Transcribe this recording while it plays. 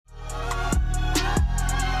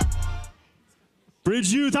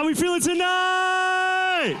Bridge Youth, how we feeling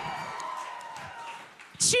tonight?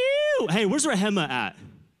 Chew! Hey, where's Rahema at?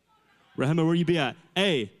 Rahema, where you be at?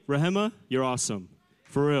 Hey, Rahema, you're awesome.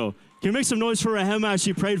 For real. Can you make some noise for Rahema as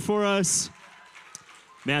she prayed for us?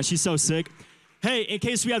 Man, she's so sick. Hey, in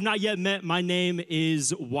case we have not yet met, my name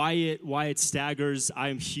is Wyatt Staggers. I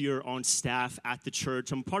am here on staff at the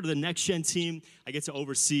church. I'm part of the Next Gen team. I get to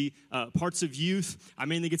oversee parts of youth. I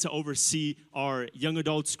mainly get to oversee our young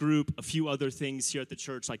adults group, a few other things here at the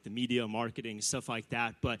church, like the media, marketing, stuff like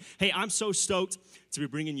that. But hey, I'm so stoked to be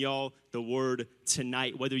bringing y'all the word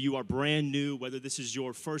tonight. Whether you are brand new, whether this is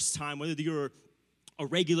your first time, whether you're a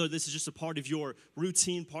regular, this is just a part of your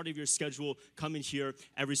routine, part of your schedule, coming here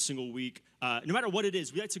every single week. No matter what it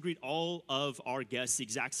is, we like to greet all of our guests the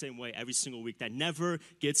exact same way every single week. That never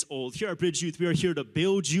gets old. Here at Bridge Youth, we are here to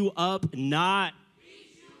build you up, not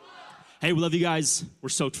beat you up. Hey, we love you guys. We're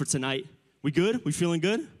stoked for tonight. We good? We feeling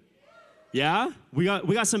good? Yeah? We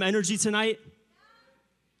got some energy tonight?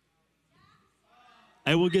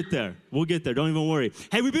 Hey, we'll get there. We'll get there. Don't even worry.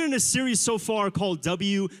 Hey, we've been in a series so far called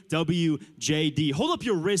WWJD. Hold up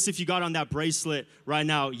your wrist if you got on that bracelet right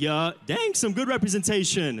now. Yeah, dang, some good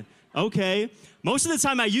representation. Okay. Most of the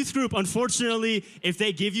time at youth group, unfortunately, if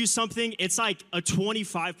they give you something, it's like a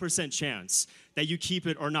 25% chance that you keep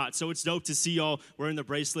it or not. So it's dope to see y'all wearing the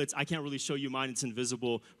bracelets. I can't really show you mine. It's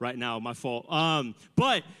invisible right now. My fault.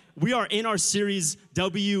 But we are in our series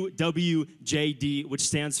WWJD, which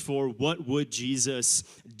stands for What Would Jesus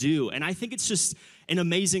Do? And I think it's just an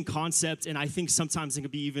amazing concept, and I think sometimes it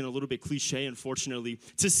can be even a little bit cliche, unfortunately,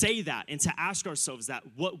 to say that and to ask ourselves that,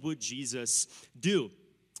 what would Jesus do?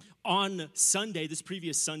 On Sunday, this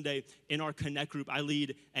previous Sunday, in our Connect group, I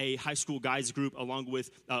lead a high school guys group along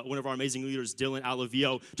with one of our amazing leaders, Dylan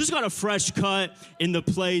Alavio. Just got a fresh cut in the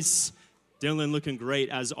place. Dylan looking great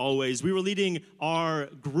as always. We were leading our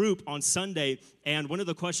group on Sunday, and one of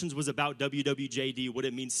the questions was about WWJD, what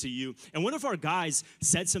it means to you. And one of our guys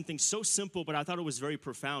said something so simple, but I thought it was very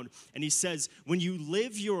profound. And he says, when you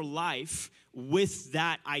live your life with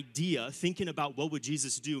that idea, thinking about what would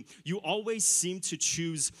Jesus do, you always seem to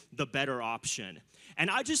choose the better option. And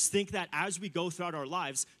I just think that as we go throughout our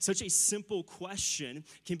lives, such a simple question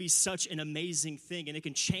can be such an amazing thing, and it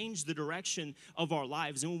can change the direction of our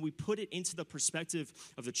lives. And when we put it into the perspective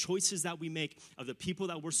of the choices that we make, of the people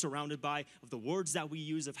that we're surrounded by, of the words that we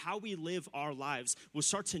use, of how we live our lives, we'll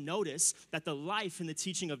start to notice that the life and the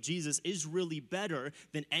teaching of Jesus is really better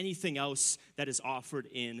than anything else that is offered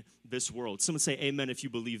in this world. Someone say amen if you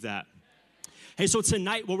believe that. Hey, so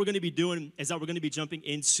tonight what we're going to be doing is that we're going to be jumping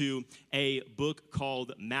into a book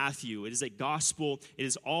called Matthew. It is a gospel. It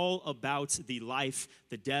is all about the life,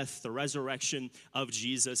 the death, the resurrection of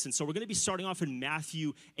Jesus. And so we're going to be starting off in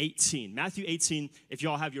Matthew 18. Matthew 18, if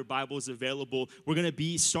y'all have your Bibles available, we're going to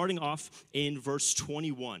be starting off in verse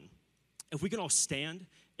 21. If we can all stand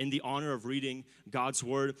in the honor of reading God's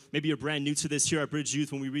word. Maybe you're brand new to this here at Bridge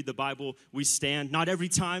Youth. When we read the Bible, we stand. Not every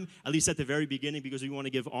time, at least at the very beginning, because we want to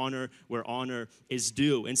give honor where honor is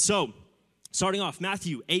due. And so, starting off,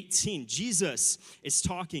 Matthew 18, Jesus is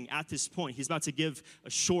talking at this point. He's about to give a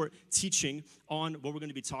short teaching on what we're going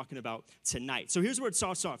to be talking about tonight. So here's where it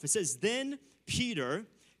starts off. It says, then Peter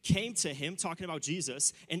came to him, talking about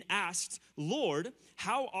Jesus, and asked, Lord,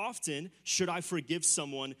 how often should I forgive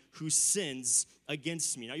someone who sins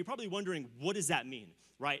against me? Now, you're probably wondering, what does that mean,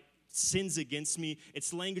 right? Sins against me.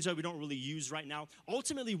 It's language that we don't really use right now.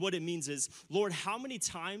 Ultimately, what it means is, Lord, how many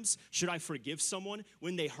times should I forgive someone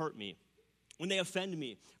when they hurt me? When they offend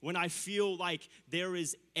me, when I feel like there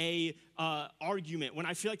is a argument, when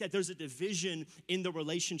I feel like that there's a division in the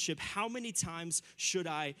relationship, how many times should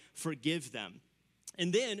I forgive them?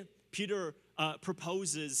 And then Peter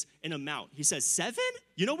proposes an amount. He says, 7?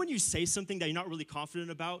 You know when you say something that you're not really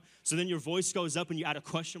confident about, so then your voice goes up and you add a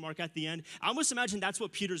question mark at the end? I almost imagine that's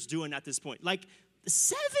what Peter's doing at this point. Like,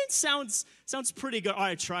 7 sounds pretty good. All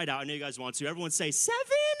right, try it out. I know you guys want to. Everyone say 7?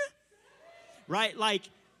 Right? Like,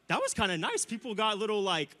 that was kind of nice. People got little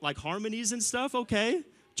like harmonies and stuff. Okay.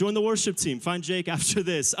 Join the worship team. Find Jake after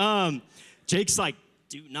this. Jake's like,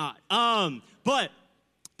 do not. But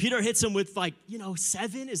Peter hits him with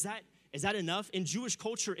 7? Is that enough? In Jewish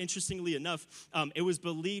culture, interestingly enough, it was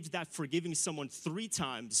believed that forgiving someone 3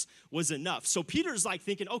 times was enough. So Peter's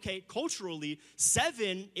thinking, okay, culturally,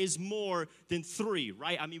 7 is more than 3,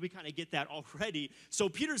 right? I mean, we kind of get that already. So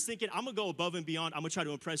Peter's thinking, I'm going to go above and beyond. I'm going to try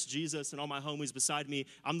to impress Jesus and all my homies beside me.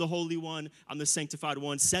 I'm the holy one. I'm the sanctified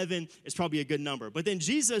one. 7 is probably a good number. But then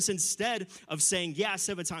Jesus, instead of saying, yeah,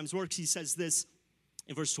 7 times works, he says this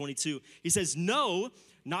in verse 22. He says, no,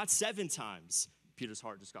 not 7 times. Peter's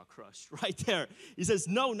heart just got crushed right there. He says,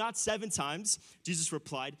 no, not 7 times. Jesus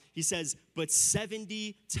replied. He says, but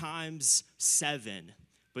 70 times 7.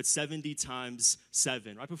 But 70 times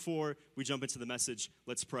 7. Right before we jump into the message,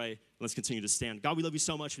 let's pray. Let's continue to stand. God, we love you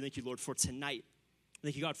so much. We thank you, Lord, for tonight.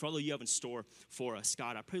 Thank you, God, for all that you have in store for us.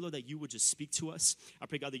 God, I pray, Lord, that you would just speak to us. I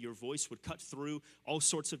pray, God, that your voice would cut through all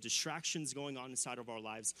sorts of distractions going on inside of our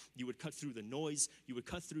lives. You would cut through the noise. You would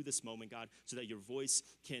cut through this moment, God, so that your voice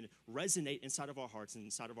can resonate inside of our hearts and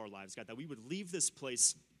inside of our lives, God, that we would leave this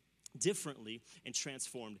place differently and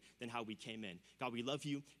transformed than how we came in. God, we love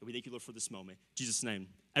you, and we thank you, Lord, for this moment. In Jesus' name.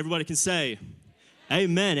 Everybody can say,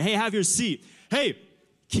 amen. Hey, have your seat. Hey,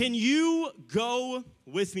 can you go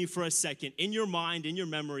with me for a second in your mind, in your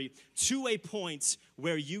memory, to a point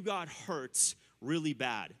where you got hurt really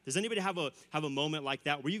bad? Does anybody have a moment like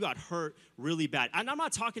that where you got hurt really bad? And I'm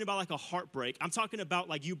not talking about like a heartbreak. I'm talking about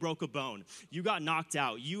like you broke a bone. You got knocked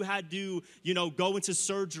out. You had to, go into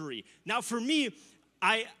surgery. Now, for me,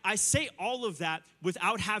 I say all of that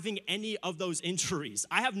without having any of those injuries.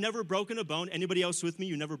 I have never broken a bone. Anybody else with me?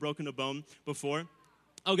 You never broken a bone before?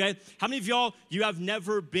 Okay. How many of y'all, you have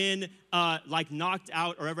never been like knocked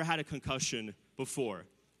out or ever had a concussion before,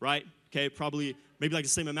 right? Okay, probably maybe like the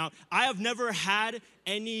same amount. I have never had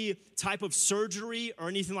any type of surgery or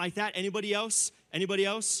anything like that. Anybody else? Anybody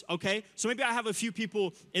else? Okay, so maybe I have a few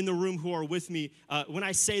people in the room who are with me when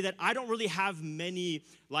I say that I don't really have many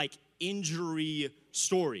like injury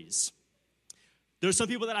stories. There's some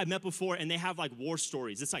people that I've met before, and they have, like, war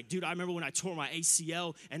stories. It's like, dude, I remember when I tore my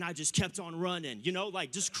ACL, and I just kept on running,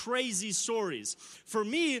 like, just crazy stories. For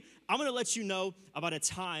me, I'm going to let you know about a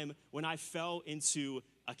time when I fell into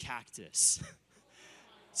a cactus.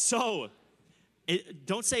 So,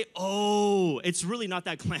 don't say, oh, it's really not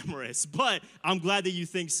that glamorous, but I'm glad that you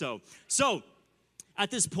think so. So, at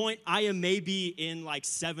this point, I am maybe in like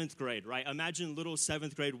 7th grade, right? Imagine little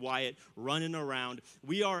 7th grade Wyatt running around.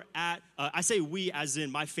 We are at, I say we as in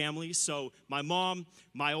my family, so my mom,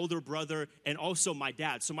 my older brother, and also my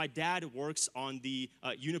dad. So my dad works on the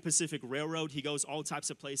Union Pacific Railroad. He goes all types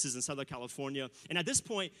of places in Southern California. And at this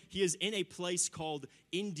point, he is in a place called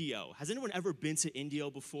Indio. Has anyone ever been to Indio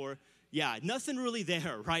before? Yeah, nothing really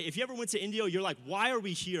there, right? If you ever went to Indio, you're like, why are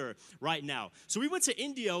we here right now? So we went to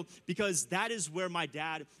Indio because that is where my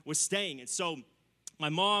dad was staying. And so my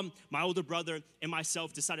mom, my older brother, and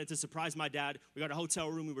myself decided to surprise my dad. We got a hotel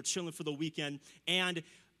room. We were chilling for the weekend. And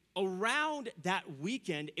around that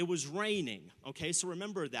weekend, it was raining, okay? So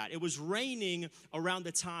remember that. It was raining around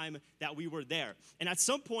the time that we were there. And at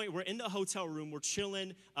some point, we're in the hotel room, we're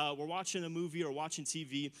chilling, we're watching a movie or watching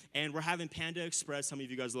TV, and we're having Panda Express. How many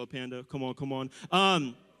of you guys love Panda? Come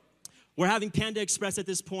on. We're having Panda Express at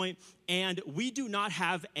this point, and we do not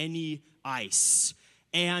have any ice.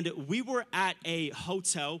 And we were at a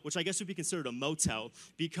hotel, which I guess would be considered a motel,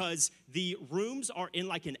 because the rooms are in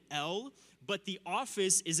like an L, but the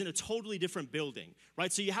office is in a totally different building,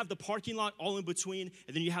 right? So you have the parking lot all in between,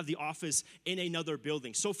 and then you have the office in another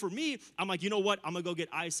building. So for me, I'm like, you know what? I'm going to go get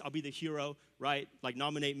ice. I'll be the hero, right? Like,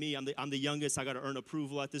 nominate me. I'm the youngest. I got to earn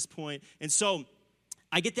approval at this point. And so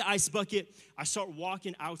I get the ice bucket. I start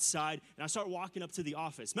walking outside, and I start walking up to the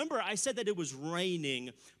office. Remember, I said that it was raining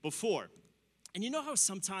before. And you know how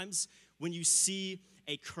sometimes when you see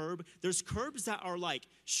a curb, there's curbs that are like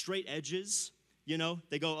straight edges,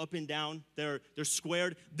 they go up and down, they're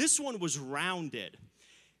squared. This one was rounded.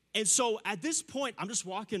 And so at this point, I'm just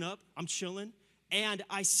walking up, I'm chilling, and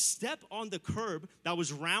I step on the curb that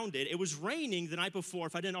was rounded. It was raining the night before,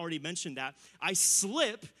 if I didn't already mention that. I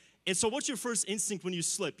slip, and so what's your first instinct when you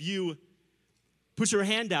slip? You put your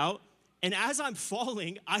hand out, and as I'm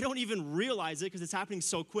falling, I don't even realize it because it's happening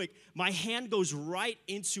so quick. My hand goes right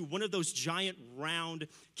into one of those giant round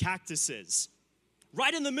cactuses,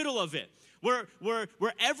 right in the middle of it. Where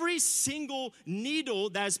every single needle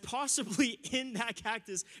that is possibly in that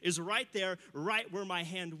cactus is right there, right where my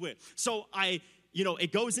hand went. So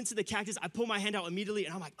it goes into the cactus. I pull my hand out immediately,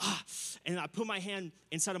 and I'm like, and I put my hand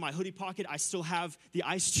inside of my hoodie pocket. I still have the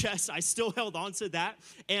ice chest. I still held on to that,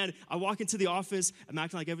 and I walk into the office. I'm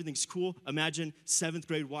acting like everything's cool. Imagine 7th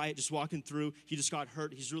grade Wyatt just walking through. He just got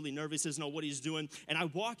hurt. He's really nervous. He doesn't know what he's doing, and I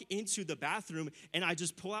walk into the bathroom, and I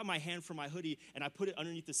just pull out my hand from my hoodie, and I put it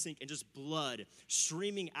underneath the sink, and just blood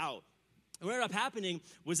streaming out And what ended up happening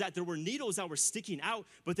was that there were needles that were sticking out,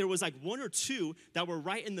 but there was like one or two that were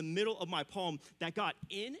right in the middle of my palm that got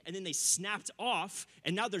in, and then they snapped off,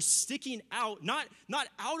 and now they're sticking out, not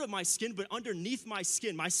out of my skin, but underneath my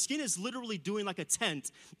skin. My skin is literally doing like a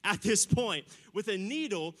tent at this point with a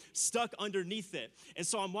needle stuck underneath it. And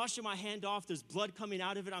so I'm washing my hand off. There's blood coming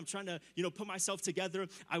out of it. I'm trying to, put myself together.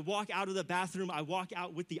 I walk out of the bathroom. I walk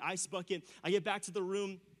out with the ice bucket. I get back to the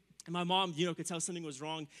room. And my mom, could tell something was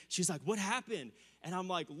wrong. She's like, what happened? And I'm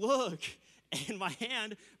like, look. And my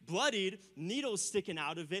hand, bloodied, needles sticking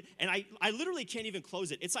out of it. And I literally can't even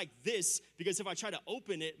close it. It's like this, because if I try to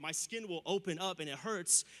open it, my skin will open up and it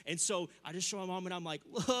hurts. And so I just show my mom and I'm like,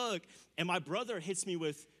 look. And my brother hits me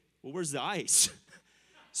with, well, where's the ice?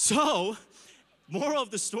 So, moral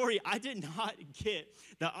of the story, I did not get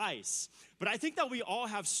the ice. But I think that we all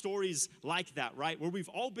have stories like that, right? Where we've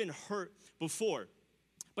all been hurt before.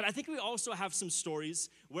 But I think we also have some stories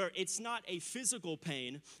where it's not a physical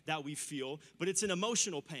pain that we feel, but it's an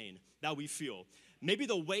emotional pain that we feel. Maybe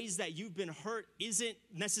the ways that you've been hurt isn't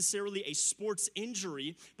necessarily a sports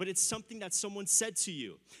injury, but it's something that someone said to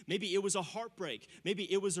you. Maybe it was a heartbreak.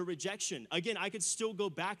 Maybe it was a rejection. Again, I could still go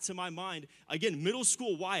back to my mind. Again, middle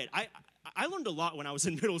school Wyatt. I learned a lot when I was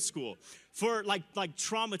in middle school. For like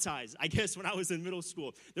traumatized, I guess, when I was in middle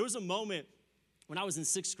school. There was a moment when I was in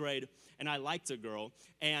 6th grade, and I liked a girl,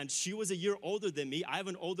 and she was a year older than me. I have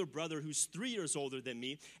an older brother who's 3 years older than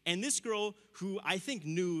me, and this girl, who I think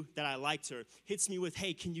knew that I liked her, hits me with,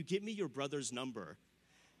 hey, can you give me your brother's number?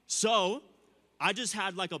 So I just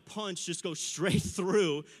had like a punch just go straight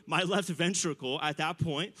through my left ventricle at that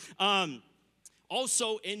point.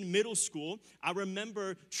 Also in middle school, I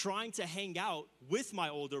remember trying to hang out with my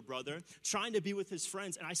older brother, trying to be with his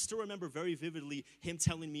friends, and I still remember very vividly him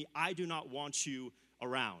telling me, I do not want you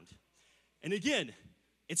around. And again,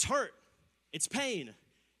 it's hurt, it's pain,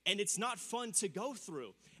 and it's not fun to go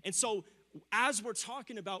through. And so as we're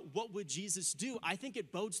talking about what would Jesus do, I think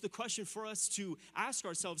it bodes the question for us to ask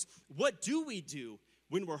ourselves, what do we do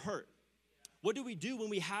when we're hurt? What do we do when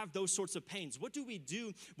we have those sorts of pains? What do we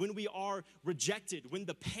do when we are rejected, when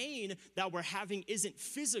the pain that we're having isn't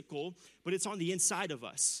physical, but it's on the inside of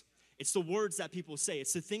us? It's the words that people say.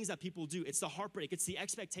 It's the things that people do. It's the heartbreak. It's the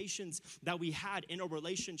expectations that we had in a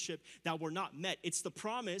relationship that were not met. It's the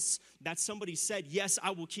promise that somebody said, yes,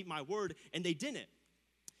 I will keep my word, and they didn't.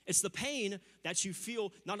 It's the pain that you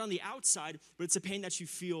feel not on the outside, but it's the pain that you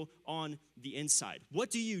feel on the inside. What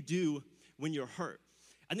do you do when you're hurt?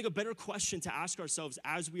 I think a better question to ask ourselves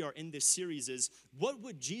as we are in this series is, what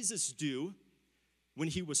would Jesus do when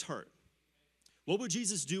he was hurt? What would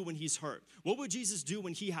Jesus do when he's hurt? What would Jesus do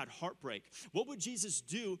when he had heartbreak? What would Jesus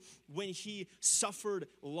do when he suffered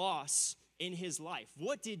loss in his life?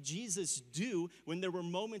 What did Jesus do when there were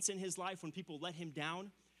moments in his life when people let him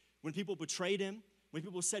down, when people betrayed him, when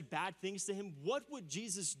people said bad things to him? What would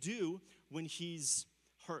Jesus do when he's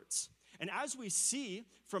hurt? And as we see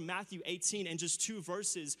from Matthew 18 and just 2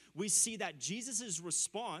 verses, we see that Jesus'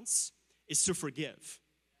 response is to forgive.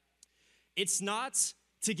 It's not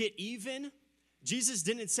to get even. Jesus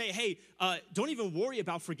didn't say, hey, don't even worry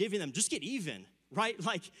about forgiving them. Just get even, right?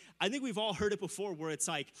 Like, I think we've all heard it before where it's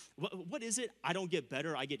like, what is it? I don't get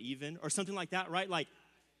better, I get even, or something like that, right? Like,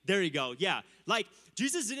 there you go, yeah. Like,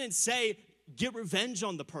 Jesus didn't say, get revenge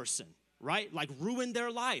on the person, right? Like, ruin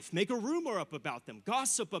their life, make a rumor up about them,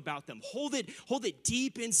 gossip about them, hold it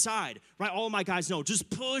deep inside, right? All of my guys know, just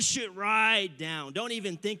push it right down. Don't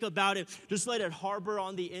even think about it. Just let it harbor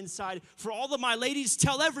on the inside. For all of my ladies,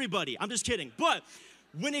 tell everybody. I'm just kidding. But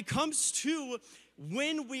when it comes to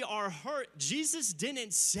when we are hurt, Jesus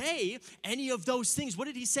didn't say any of those things. What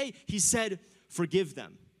did he say? He said, forgive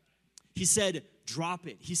them. He said, drop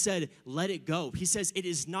it. He said, let it go. He says, it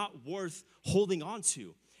is not worth holding on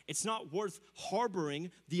to. It's not worth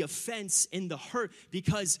harboring the offense and the hurt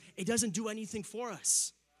because it doesn't do anything for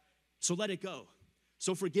us. So let it go.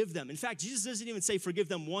 So forgive them. In fact, Jesus doesn't even say forgive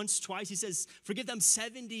them once, twice. He says forgive them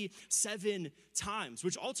 77 times,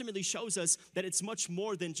 which ultimately shows us that it's much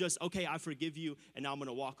more than just, okay, I forgive you and now I'm going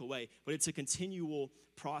to walk away. But it's a continual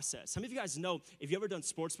process. How many of you guys know, if you've ever done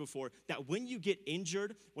sports before, that when you get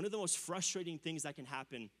injured, one of the most frustrating things that can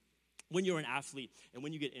happen when you're an athlete and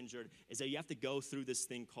when you get injured is that you have to go through this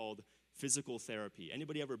thing called physical therapy.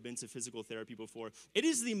 Anybody ever been to physical therapy before? It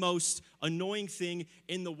is the most annoying thing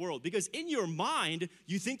in the world because in your mind,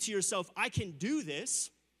 you think to yourself, I can do this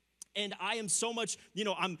and I am so much,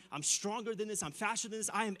 I'm stronger than this, I'm faster than this,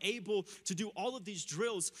 I am able to do all of these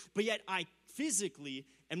drills, but yet I physically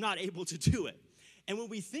am not able to do it. And when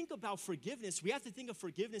we think about forgiveness, we have to think of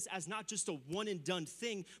forgiveness as not just a one and done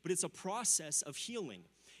thing, but it's a process of healing.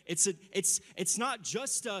 It's not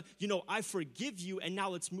just, I forgive you and now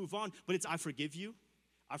let's move on, but it's I forgive you,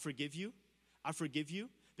 I forgive you, I forgive you.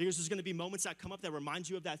 Because there's going to be moments that come up that remind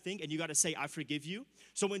you of that thing, and you got to say, I forgive you.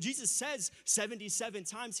 So when Jesus says 77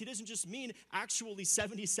 times, he doesn't just mean actually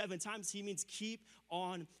 77 times. He means keep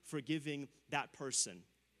on forgiving that person.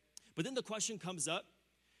 But then the question comes up,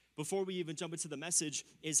 before we even jump into the message,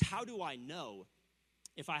 is how do I know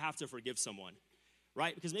if I have to forgive someone,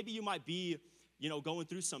 right? Because maybe you might be, going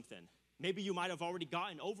through something. Maybe you might have already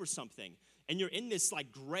gotten over something. And you're in this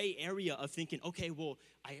like gray area of thinking, okay, well,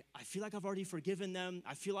 I feel like I've already forgiven them.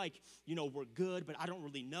 I feel like, we're good, but I don't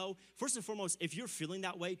really know. First and foremost, if you're feeling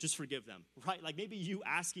that way, just forgive them, right? Like maybe you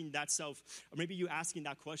asking that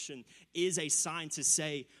question is a sign to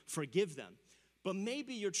say, forgive them. But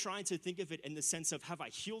maybe you're trying to think of it in the sense of, have I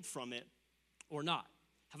healed from it or not?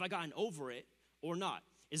 Have I gotten over it or not?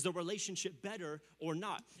 Is the relationship better or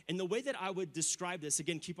not? And the way that I would describe this,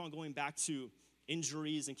 again, keep on going back to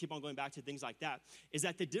injuries and keep on going back to things like that, is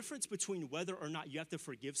that the difference between whether or not you have to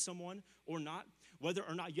forgive someone or not, whether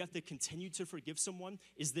or not you have to continue to forgive someone,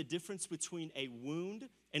 is the difference between a wound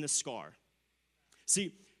and a scar.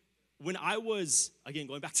 See, when I was, again,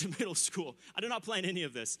 going back to middle school, I did not plan any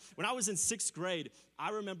of this. When I was in 6th grade, I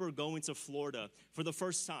remember going to Florida for the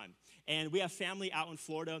first time. And we have family out in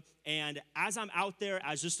Florida. And as I'm out there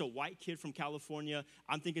as just a white kid from California,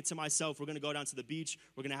 I'm thinking to myself, we're going to go down to the beach.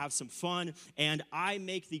 We're going to have some fun. And I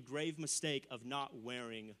make the grave mistake of not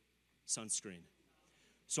wearing sunscreen.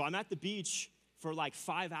 So I'm at the beach for like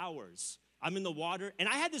 5 hours. I'm in the water. And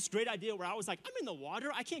I had this great idea where I was like, I'm in the water.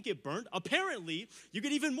 I can't get burnt. Apparently, you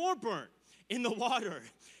get even more burnt in the water.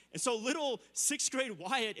 And so little 6th grade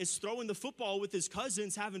Wyatt is throwing the football with his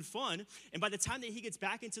cousins, having fun. And by the time that he gets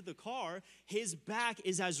back into the car, his back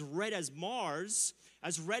is as red as Mars,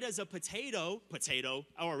 as red as a potato,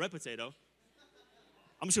 or a red potato.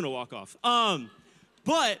 I'm just going to walk off.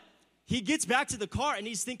 But he gets back to the car and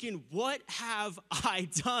he's thinking, what have I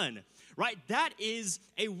done? Right? That is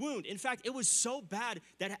a wound. In fact, it was so bad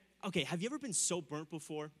that, okay, have you ever been so burnt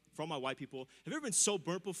before? For all my white people, have you ever been so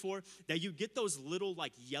burnt before that you get those little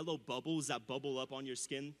like yellow bubbles that bubble up on your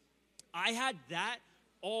skin? I had that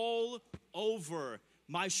all over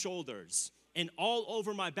my shoulders and all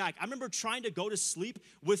over my back. I remember trying to go to sleep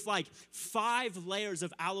with like 5 layers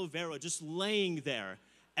of aloe vera just laying there.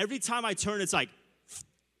 Every time I turn, it's like,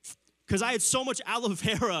 because I had so much aloe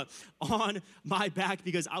vera on my back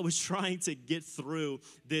because I was trying to get through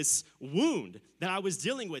this wound that I was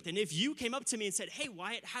dealing with. And if you came up to me and said, hey,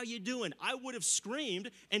 Wyatt, how you doing? I would have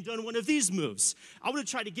screamed and done one of these moves. I would have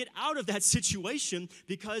tried to get out of that situation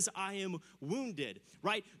because I am wounded,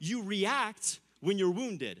 right? You react when you're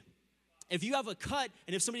wounded. If you have a cut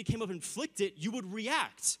and if somebody came up and flicked it, you would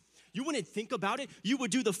react. You wouldn't think about it. You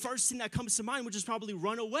would do the first thing that comes to mind, which is probably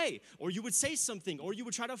run away, or you would say something, or you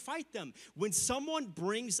would try to fight them. When someone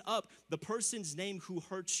brings up the person's name who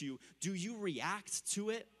hurts you, do you react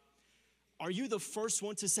to it? Are you the first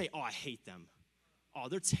one to say, oh, I hate them. Oh,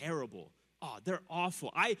 they're terrible. Oh, they're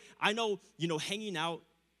awful. I know, hanging out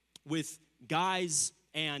with guys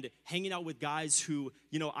and hanging out with guys who,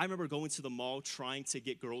 I remember going to the mall trying to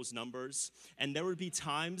get girls' numbers, and there would be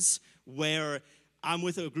times where I'm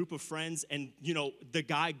with a group of friends and, the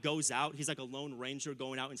guy goes out. He's like a lone ranger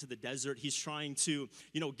going out into the desert. He's trying to,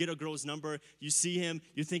 get a girl's number. You see him.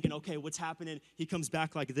 You're thinking, okay, what's happening? He comes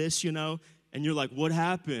back like this, and you're like, what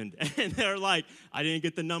happened? And they're like, I didn't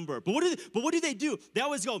get the number. But what do they do? They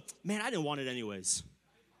always go, man, I didn't want it anyways.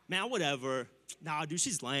 Man, whatever. Nah, dude,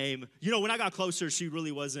 she's lame. When I got closer, she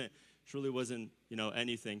really wasn't,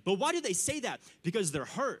 anything. But why do they say that? Because they're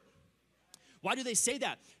hurt. Why do they say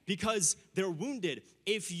that? Because they're wounded.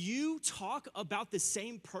 If you talk about the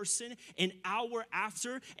same person an hour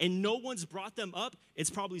after and no one's brought them up,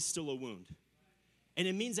 it's probably still a wound. And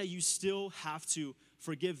it means that you still have to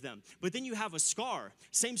forgive them. But then you have a scar.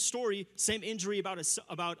 Same story, same injury about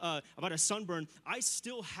a sunburn. I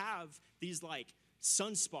still have these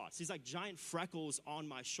sunspots, these giant freckles on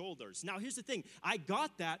my shoulders. Now, here's the thing. I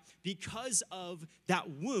got that because of that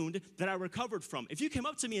wound that I recovered from. If you came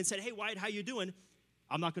up to me and said, hey, Wyatt, how you doing?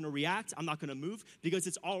 I'm not going to react. I'm not going to move because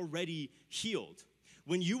it's already healed.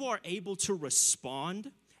 When you are able to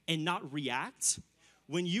respond and not react,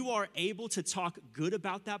 when you are able to talk good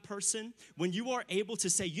about that person, when you are able to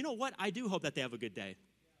say, you know what, I do hope that they have a good day.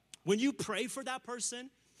 When you pray for that person,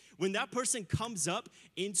 when that person comes up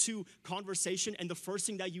into conversation and the first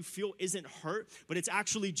thing that you feel isn't hurt, but it's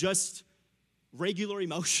actually just regular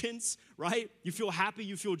emotions, right? You feel happy,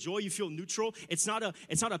 you feel joy, you feel neutral. It's not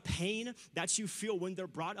a pain that you feel when they're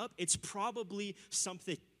brought up. It's probably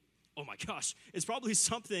something, oh my gosh, it's probably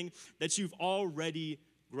something that you've already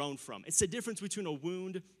grown from. It's the difference between a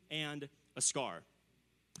wound and a scar.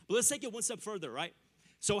 But let's take it one step further, right?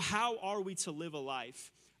 So how are we to live a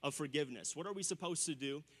life of forgiveness? What are we supposed to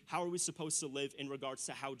do? How are we supposed to live in regards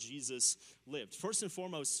to how Jesus lived? First and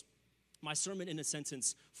foremost, my sermon in a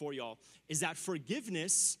sentence for y'all is that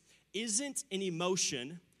forgiveness isn't an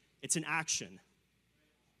emotion, it's an action.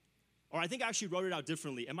 Or I think I actually wrote it out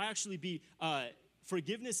differently. It might actually be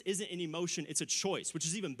forgiveness isn't an emotion, it's a choice, which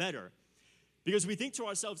is even better. Because we think to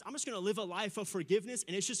ourselves, I'm just going to live a life of forgiveness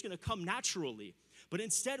and it's just going to come naturally. But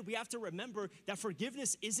instead, we have to remember that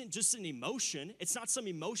forgiveness isn't just an emotion. It's not some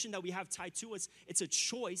emotion that we have tied to us. It's a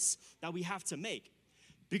choice that we have to make.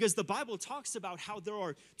 Because the Bible talks about how there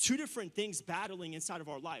are two different things battling inside of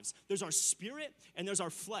our lives. There's our spirit and there's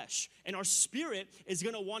our flesh. And our spirit is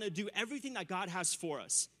going to want to do everything that God has for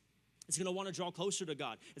us. It's going to want to draw closer to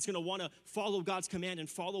God. It's going to want to follow God's command and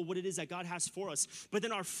follow what it is that God has for us. But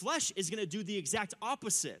then our flesh is going to do the exact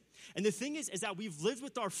opposite. And the thing is that we've lived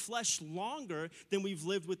with our flesh longer than we've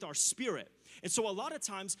lived with our spirit. And so a lot of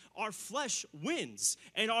times our flesh wins.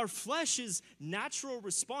 And our flesh's natural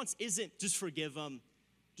response isn't just forgive them,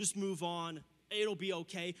 just move on, it'll be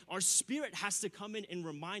okay. Our spirit has to come in and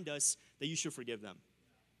remind us that you should forgive them.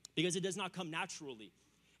 Because it does not come naturally.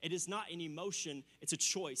 It is not an emotion, it's a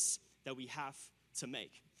choice that we have to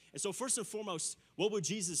make. And so first and foremost, what would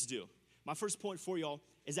Jesus do? My first point for y'all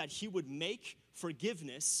is that he would make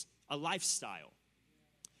forgiveness a lifestyle.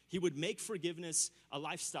 He would make forgiveness a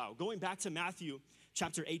lifestyle. Going back to Matthew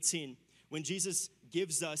chapter 18, when Jesus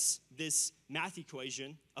gives us this math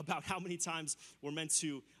equation about how many times we're meant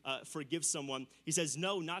to forgive someone, he says,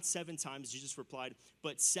 no, not 7 times, Jesus replied,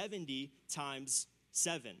 but 70 times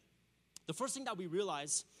 7. The first thing that we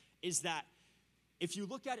realize is that if you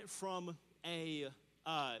look at it from a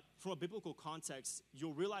biblical context,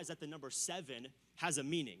 you'll realize that the number 7 has a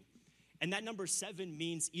meaning. And that number 7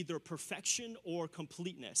 means either perfection or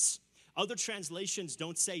completeness. Other translations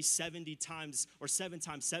don't say 70 times or 7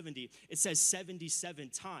 times 70. It says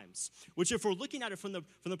 77 times, which if we're looking at it from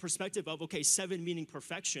the perspective of, okay, 7 meaning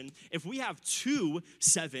perfection, if we have 2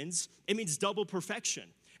 sevens, it means double perfection.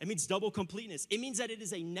 It means double completeness. It means that it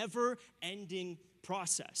is a never-ending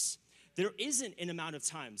process. There isn't an amount of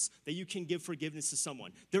times that you can give forgiveness to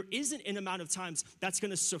someone. There isn't an amount of times that's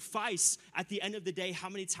going to suffice at the end of the day how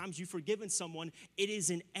many times you've forgiven someone. It is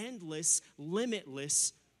an endless,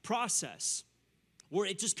 limitless process where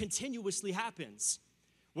it just continuously happens,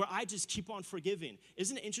 where I just keep on forgiving.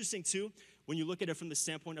 Isn't it interesting, too, when you look at it from the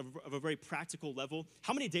standpoint of a very practical level?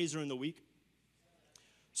 How many days are in the week?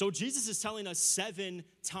 So Jesus is telling us 7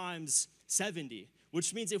 times 70.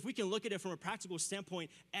 Which means if we can look at it from a practical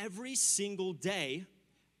standpoint, every single day,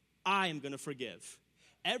 I am going to forgive.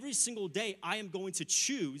 Every single day, I am going to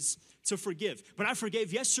choose to forgive. But I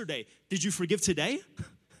forgave yesterday. Did you forgive today?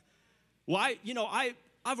 Why?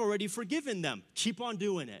 I've already forgiven them. Keep on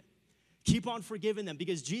doing it. Keep on forgiving them,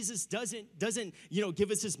 because Jesus doesn't give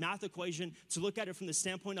us his math equation to look at it from the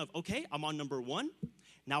standpoint of, okay, I'm on number 1.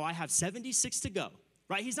 Now I have 76 to go,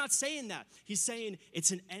 right? He's not saying that. He's saying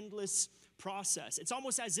it's an endless process. It's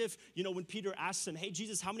almost as if, when Peter asks him, hey,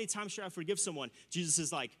 Jesus, how many times should I forgive someone? Jesus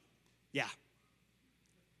is like, yeah.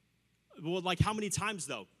 Well, like, how many times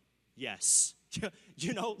though? Yes.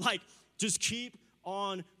 Just keep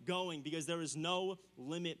on going, because there is no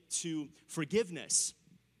limit to forgiveness.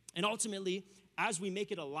 And ultimately, as we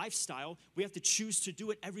make it a lifestyle, we have to choose to do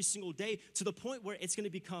it every single day to the point where it's going to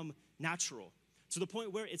become natural, to the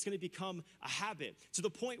point where it's going to become a habit, to the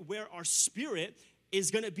point where our spirit is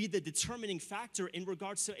going to be the determining factor in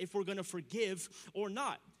regards to if we're going to forgive or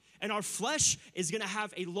not. And our flesh is going to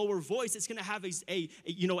have a lower voice. It's going to have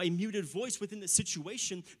a muted voice within the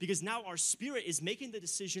situation, because now our spirit is making the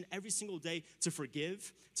decision every single day to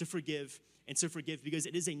forgive, and to forgive, because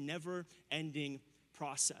it is a never-ending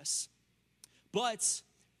process. But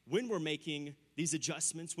when we're making these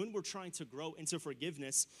adjustments, when we're trying to grow into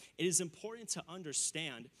forgiveness, it is important to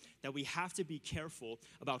understand that we have to be careful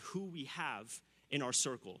about who we have in our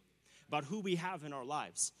circle, about who we have in our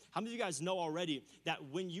lives. How many of you guys know already that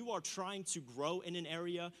when you are trying to grow in an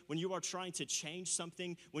area, when you are trying to change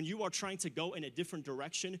something, when you are trying to go in a different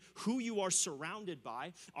direction, who you are surrounded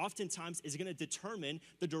by oftentimes is going to determine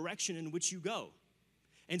the direction in which you go.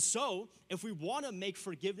 And so, if we want to make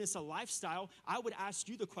forgiveness a lifestyle, I would ask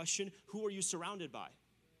you the question, who are you surrounded by?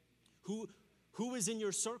 Who is in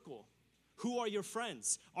your circle? Who are your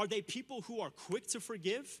friends? Are they people who are quick to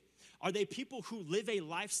forgive? Are they people who live a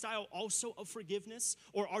lifestyle also of forgiveness?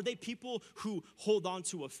 Or are they people who hold on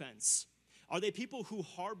to offense? Are they people who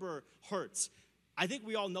harbor hurt? I think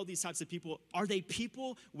we all know these types of people. Are they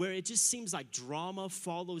people where it just seems like drama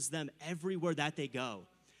follows them everywhere that they go?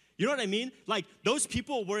 You know what I mean? Like those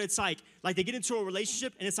people where it's like they get into a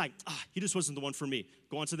relationship and it's like, he just wasn't the one for me.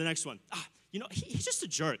 Go on to the next one. He's just a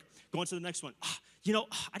jerk. Go on to the next one.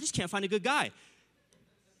 I just can't find a good guy.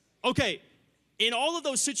 Okay, in all of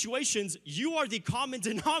those situations, you are the common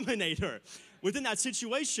denominator within that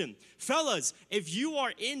situation. Fellas, if you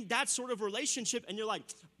are in that sort of relationship and you're like,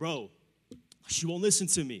 bro, she won't listen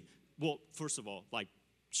to me. Well, first of all, like,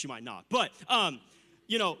 she might not. But,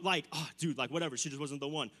 dude, like, whatever. She just wasn't the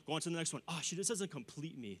one. Go on to the next one. She just doesn't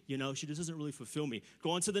complete me. She just doesn't really fulfill me.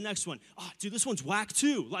 Go on to the next one. Dude, this one's whack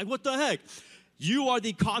too. Like, what the heck? You are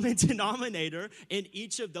the common denominator in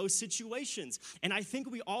each of those situations. And I think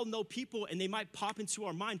we all know people, and they might pop into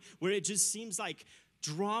our mind where it just seems like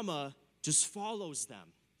drama just follows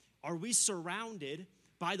them. Are we surrounded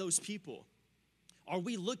by those people? Are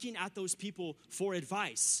we looking at those people for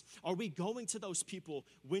advice? Are we going to those people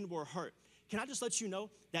when we're hurt? Can I just let you know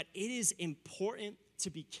that it is important to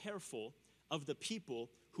be careful of the people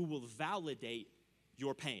who will validate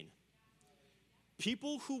your pain.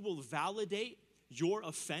 People who will validate your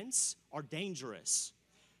offense are dangerous.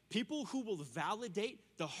 People who will validate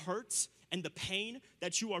the hurt and the pain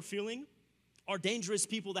that you are feeling are dangerous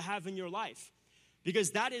people to have in your life,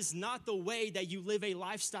 because that is not the way that you live a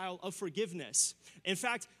lifestyle of forgiveness. In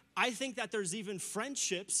fact, I think that there's even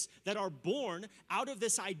friendships that are born out of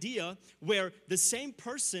this idea where the same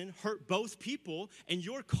person hurt both people, and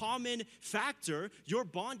your common factor, your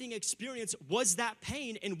bonding experience was that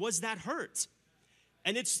pain and was that hurt.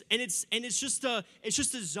 And it's just a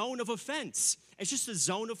zone of offense. It's just a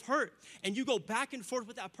zone of hurt. And you go back and forth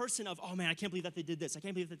with that person of, oh man, I can't believe that they did this. I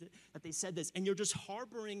can't believe that they said this. And you're just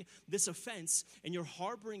harboring this offense and you're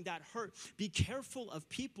harboring that hurt. Be careful of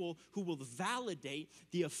people who will validate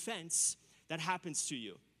the offense that happens to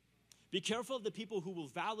you. Be careful of the people who will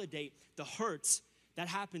validate the hurt that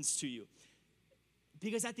happens to you.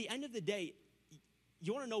 Because at the end of the day,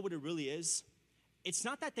 you want to know what it really is? It's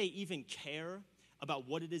not that they even care about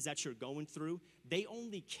what it is that you're going through. They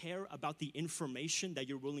only care about the information that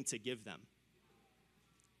you're willing to give them.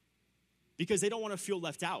 Because they don't want to feel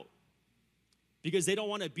left out. Because they don't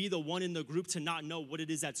want to be the one in the group to not know what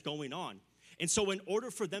it is that's going on. And so in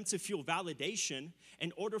order for them to feel validation,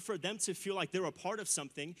 in order for them to feel like they're a part of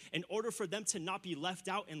something, in order for them to not be left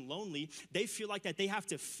out and lonely, they feel like that they have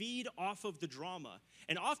to feed off of the drama.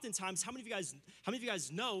 And oftentimes, how many of you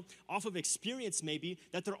guys know, off of experience maybe,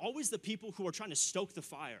 that they're always the people who are trying to stoke the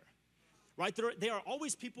fire, right? They are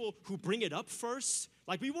always people who bring it up first.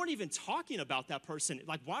 Like, we weren't even talking about that person.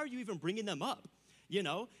 Like, why are you even bringing them up?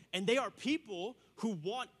 And they are people who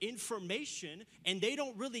want information, and they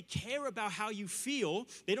don't really care about how you feel.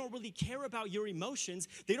 They don't really care about your emotions.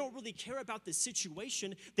 They don't really care about the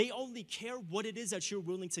situation. They only care what it is that you're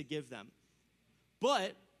willing to give them.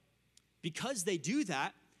 But because they do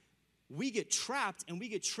that, we get trapped and we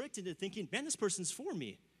get tricked into thinking, man, this person's for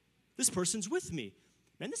me. This person's with me.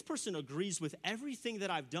 Man, this person agrees with everything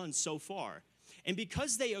that I've done so far. And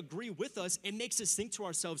because they agree with us, it makes us think to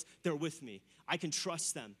ourselves, they're with me. I can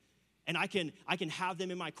trust them. And I can have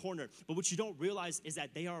them in my corner. But what you don't realize is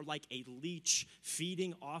that they are like a leech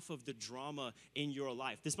feeding off of the drama in your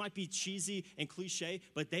life. This might be cheesy and cliche,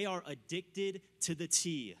 but they are addicted to the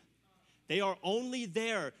tea. They are only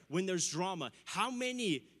there when there's drama. How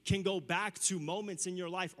many can go back to moments in your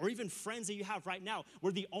life, or even friends that you have right now,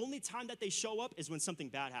 where the only time that they show up is when something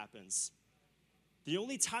bad happens? The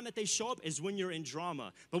only time that they show up is when you're in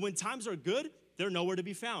drama. But when times are good, they're nowhere to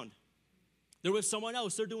be found. They're with someone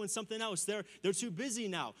else. They're doing something else. They're too busy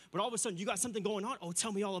now. But all of a sudden, you got something going on. Oh,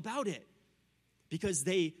 tell me all about it. Because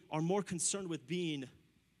they are more concerned with being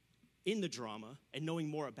in the drama and knowing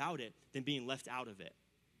more about it than being left out of it.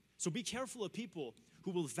 So be careful of people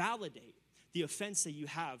who will validate the offense that you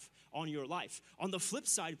have on your life. On the flip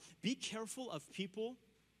side, be careful of people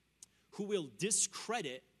who will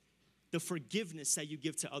discredit the forgiveness that you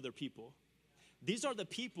give to other people. These are the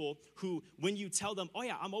people who, when you tell them, oh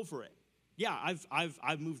yeah, I'm over it. Yeah,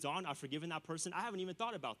 I've moved on. I've forgiven that person. I haven't even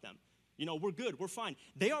thought about them. We're good. We're fine.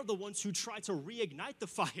 They are the ones who try to reignite the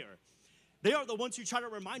fire. They are the ones who try to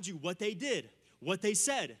remind you what they did, what they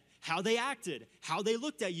said, how they acted, how they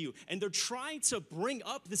looked at you. And they're trying to bring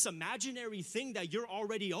up this imaginary thing that you're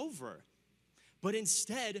already over. But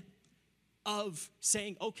instead of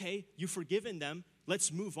saying, okay, you've forgiven them,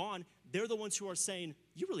 let's move on, they're the ones who are saying,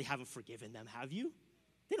 you really haven't forgiven them, have you?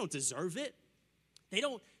 They don't deserve it. They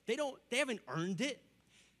haven't earned it.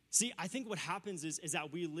 See, I think what happens is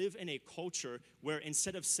that we live in a culture where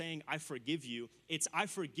instead of saying, I forgive you, it's I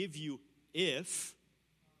forgive you if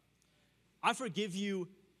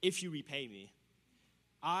you repay me.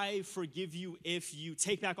 I forgive you if you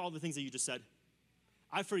take back all the things that you just said.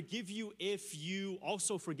 I forgive you if you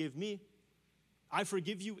also forgive me. I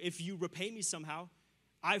forgive you if you repay me somehow.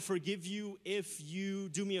 I forgive you if you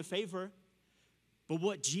do me a favor. But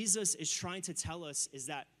what Jesus is trying to tell us is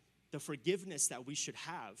that the forgiveness that we should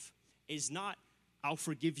have is not, I'll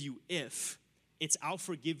forgive you if. It's, I'll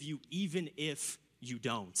forgive you even if you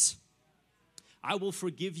don't. I will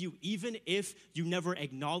forgive you even if you never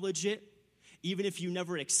acknowledge it, even if you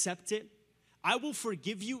never accept it. I will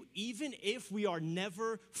forgive you even if we are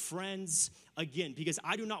never friends again, because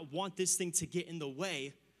I do not want this thing to get in the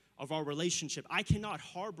way of our relationship. I cannot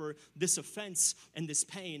harbor this offense and this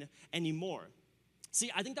pain anymore.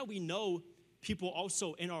 See, I think that we know people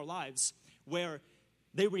also in our lives where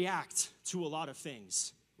they react to a lot of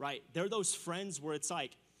things, right? They're those friends where it's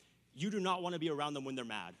like, you do not want to be around them when they're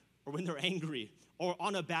mad or when they're angry or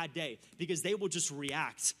on a bad day, because they will just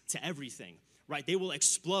react to everything, right? They will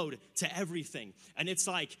explode to everything. And it's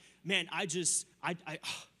like, man, how many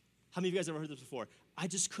of you guys ever heard this before? I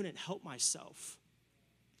just couldn't help myself,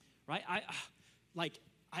 right?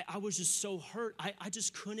 I was just so hurt. I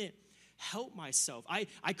just couldn't help myself. I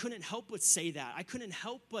couldn't help but say that. I couldn't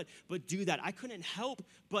help but do that. I couldn't help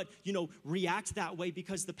but, react that way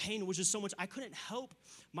because the pain was just so much. I couldn't help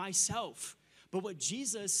myself. But what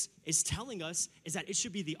Jesus is telling us is that it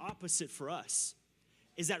should be the opposite for us.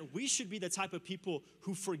 Is that we should be the type of people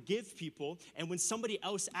who forgive people. And when somebody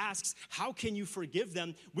else asks, how can you forgive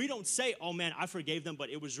them? We don't say, oh man, I forgave them, but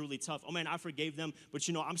it was really tough. Oh man, I forgave them, but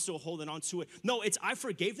I'm still holding on to it. No, it's I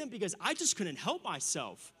forgave them because I just couldn't help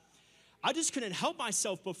myself. I just couldn't help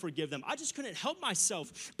myself but forgive them. I just couldn't help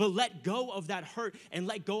myself but let go of that hurt and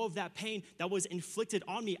let go of that pain that was inflicted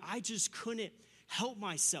on me. I just couldn't help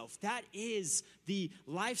myself. That is the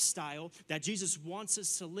lifestyle that Jesus wants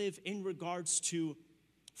us to live in regards to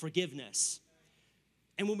forgiveness.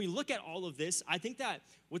 And when we look at all of this, I think that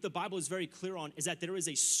what the Bible is very clear on is that there is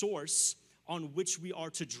a source on which we are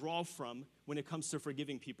to draw from when it comes to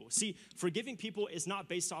forgiving people. See, forgiving people is not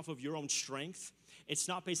based off of your own strength. It's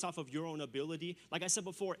not based off of your own ability. Like I said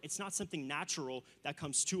before, it's not something natural that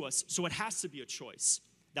comes to us. So it has to be a choice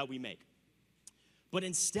that we make. But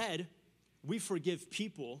instead, we forgive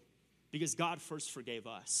people because God first forgave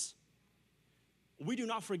us. We do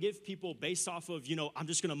not forgive people based off of, I'm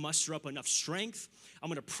just going to muster up enough strength. I'm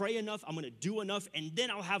going to pray enough. I'm going to do enough. And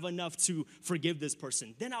then I'll have enough to forgive this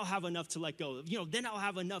person. Then I'll have enough to let go. Then I'll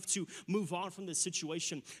have enough to move on from this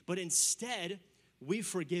situation. But instead, we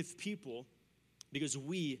forgive people because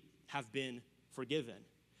we have been forgiven.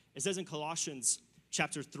 It says in Colossians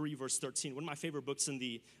chapter 3, verse 13, one of my favorite books in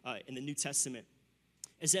the New Testament.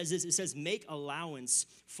 It says this, it says, make allowance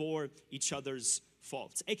for each other's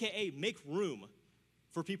faults, AKA make room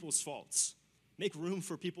for people's faults. Make room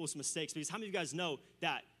for people's mistakes. Because how many of you guys know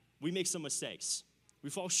that we make some mistakes? We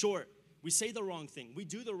fall short. We say the wrong thing. We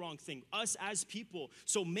do the wrong thing. Us as people.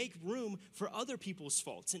 So make room for other people's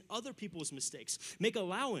faults and other people's mistakes. Make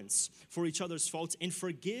allowance for each other's faults and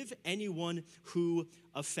forgive anyone who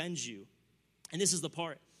offends you. And this is the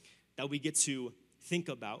part that we get to think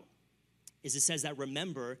about. Is it says that,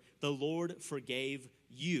 remember, the Lord forgave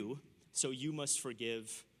you, so you must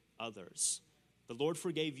forgive others. The Lord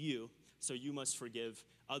forgave you, so you must forgive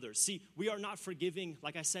others. See, we are not forgiving,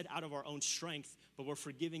 like I said, out of our own strength, but we're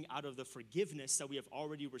forgiving out of the forgiveness that we have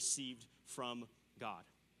already received from God.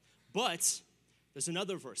 But there's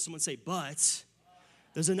another verse. Someone say, but.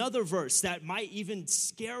 There's another verse that might even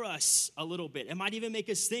scare us a little bit. It might even make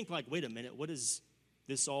us think like, wait a minute, what does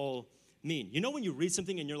this all mean? When you read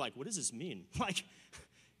something and you're like, what does this mean?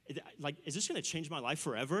 Like, is this going to change my life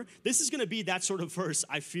forever? This is going to be that sort of verse,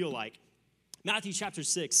 I feel like. Matthew chapter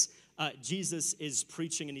 6, Jesus is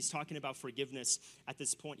preaching and he's talking about forgiveness at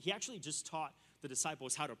this point. He actually just taught the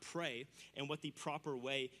disciples how to pray and what the proper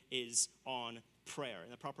way is on prayer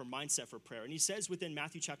and the proper mindset for prayer. And he says within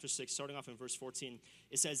Matthew chapter 6, starting off in verse 14,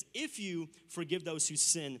 it says, if you forgive those who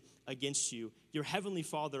sin against you, your heavenly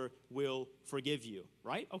Father will forgive you,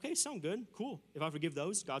 right? Okay, sound good, cool. If I forgive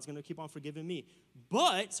those, God's going to keep on forgiving me.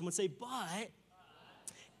 But, someone say, but,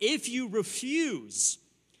 if you refuse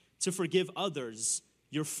to forgive others,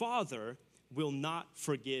 your Father will not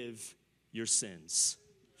forgive your sins.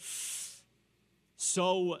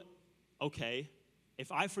 So, okay,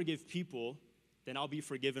 if I forgive people, then I'll be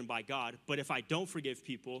forgiven by God. But if I don't forgive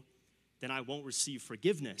people, then I won't receive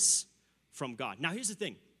forgiveness from God. Now, here's the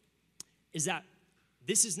thing, is that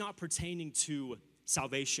this is not pertaining to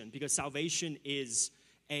salvation, because salvation is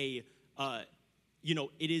like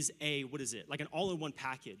an all-in-one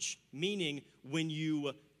package, meaning when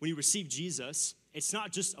you receive Jesus, it's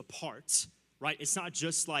not just a part, right? It's not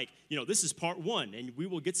just like, this is part 1, and we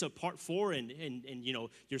will get to part 4, and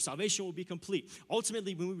your salvation will be complete.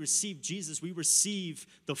 Ultimately, when we receive Jesus, we receive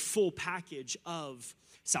the full package of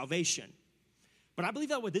salvation. But I believe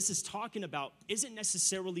that what this is talking about isn't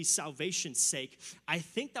necessarily salvation's sake. I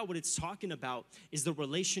think that what it's talking about is the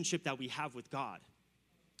relationship that we have with God.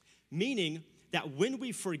 Meaning that when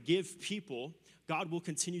we forgive people, God will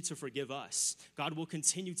continue to forgive us. God will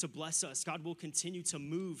continue to bless us. God will continue to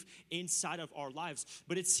move inside of our lives.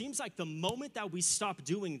 But it seems like the moment that we stop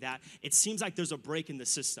doing that, it seems like there's a break in the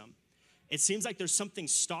system. It seems like there's something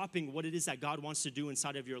stopping what it is that God wants to do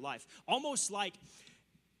inside of your life. Almost like,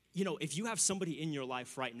 if you have somebody in your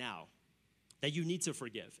life right now that you need to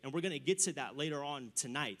forgive, and we're going to get to that later on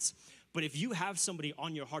tonight, but if you have somebody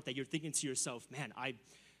on your heart that you're thinking to yourself, man,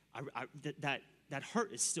 that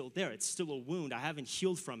hurt is still there. It's still a wound. I haven't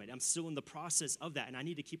healed from it. I'm still in the process of that, and I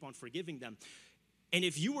need to keep on forgiving them. And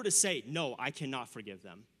if you were to say, no, I cannot forgive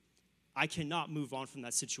them, I cannot move on from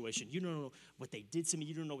that situation. You don't know what they did to me.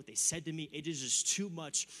 You don't know what they said to me. It is just too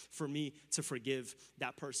much for me to forgive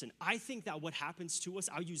that person. I think that what happens to us,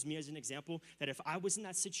 I'll use me as an example, that if I was in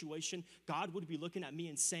that situation, God would be looking at me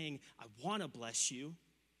and saying, I want to bless you.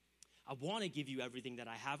 I want to give you everything that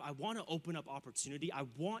I have. I want to open up opportunity. I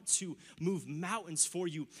want to move mountains for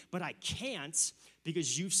you, but I can't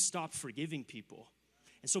because you've stopped forgiving people.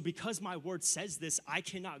 And so because my word says this, I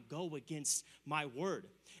cannot go against my word.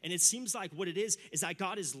 And it seems like what it is that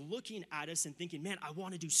God is looking at us and thinking, man, I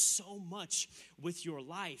want to do so much with your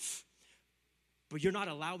life, but you're not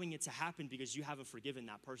allowing it to happen because you haven't forgiven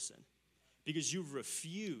that person, because you've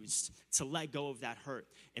refused to let go of that hurt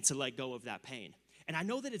and to let go of that pain. And I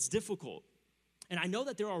know that it's difficult. And I know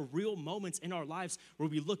that there are real moments in our lives where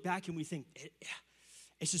we look back and we think,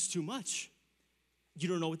 it's just too much. You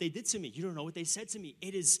don't know what they did to me. You don't know what they said to me.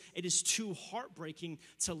 It is too heartbreaking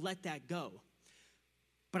to let that go.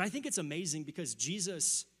 But I think it's amazing because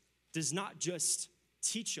Jesus does not just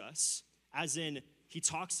teach us, as in he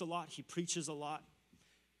talks a lot, he preaches a lot,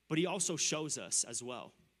 but he also shows us as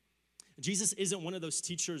well. Jesus isn't one of those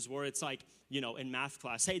teachers where it's like, in math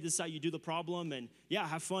class, hey, this is how you do the problem, and yeah,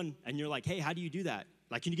 have fun. And you're like, hey, how do you do that?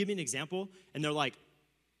 Like, can you give me an example? And they're like,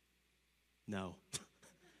 no.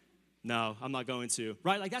 No, I'm not going to,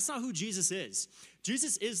 right? Like, that's not who Jesus is.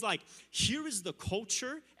 Jesus is like, here is the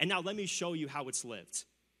culture, and now let me show you how it's lived.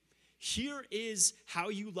 Here is how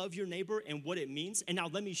you love your neighbor and what it means, and now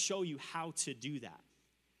let me show you how to do that.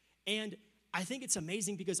 And I think it's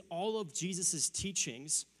amazing because all of Jesus's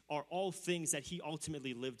teachings are all things that he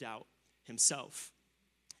ultimately lived out himself.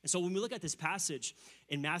 And so when we look at this passage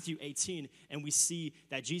in Matthew 18, and we see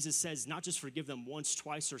that Jesus says, not just forgive them once,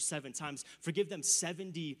 twice, or 7 times, forgive them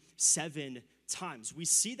 77 times. We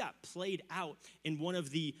see that played out in one of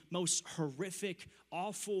the most horrific,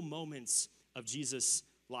 awful moments of Jesus'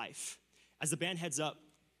 life. As the band heads up,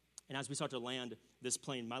 and as we start to land this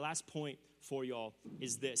plane, my last point for y'all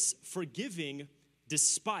is this: forgiving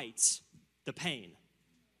despite the pain.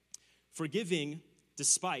 Forgiving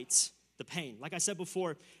despite the pain. Like I said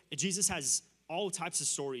before, Jesus has all types of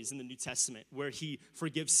stories in the New Testament where he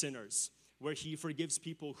forgives sinners, where he forgives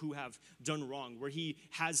people who have done wrong, where he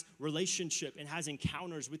has relationship and has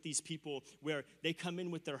encounters with these people where they come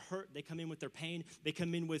in with their hurt, they come in with their pain, they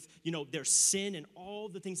come in with, their sin and all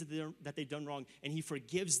the things that they've done wrong, and he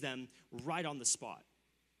forgives them right on the spot.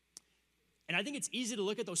 And I think it's easy to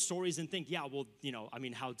look at those stories and think, yeah, well,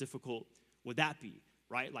 how difficult would that be?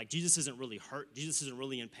 Right? Like, Jesus isn't really hurt. Jesus isn't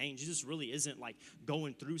really in pain. Jesus really isn't like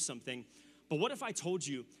going through something. But what if I told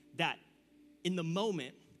you that in the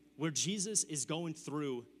moment where Jesus is going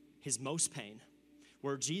through his most pain,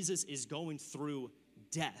 where Jesus is going through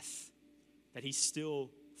death, that he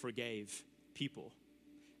still forgave people?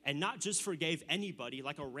 And not just forgave anybody,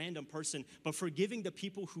 like a random person, but forgiving the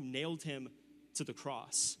people who nailed him to the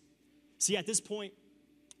cross. See, at this point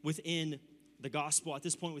within the gospel, at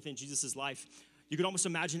this point within Jesus' life, you could almost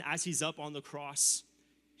imagine as he's up on the cross,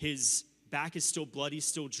 his back is still bloody,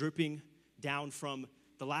 still dripping down from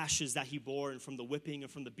the lashes that he bore and from the whipping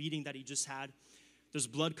and from the beating that he just had. There's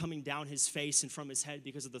blood coming down his face and from his head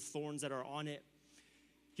because of the thorns that are on it.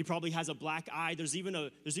 He probably has a black eye. There's even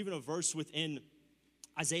a verse within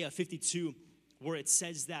Isaiah 52 where it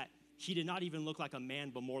says that he did not even look like a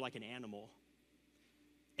man, but more like an animal.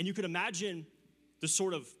 And you could imagine the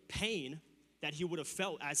sort of pain that he would have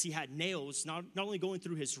felt as he had nails, not only going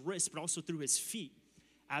through his wrists, but also through his feet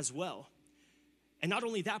as well. And not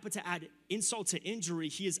only that, but to add insult to injury,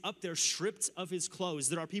 he is up there stripped of his clothes.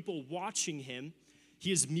 There are people watching him.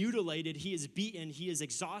 He is mutilated. He is beaten. He is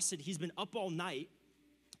exhausted. He's been up all night.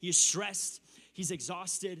 He is stressed. He's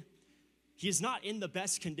exhausted. He is not in the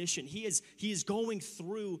best condition. He is going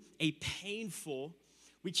through a painful,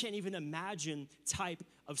 we can't even imagine type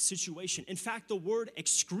of situation. In fact, the word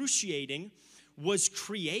excruciating was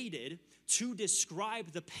created to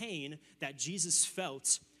describe the pain that Jesus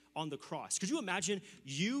felt on the cross. Could you imagine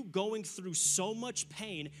you going through so much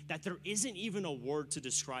pain that there isn't even a word to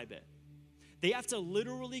describe it? They have to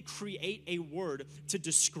literally create a word to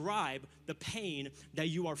describe the pain that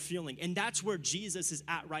you are feeling. And that's where Jesus is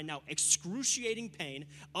at right now. Excruciating pain,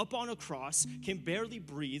 up on a cross, can barely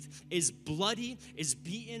breathe, is bloody, is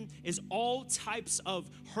beaten, is all types of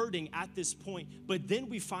hurting at this point. But then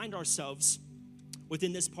we find ourselves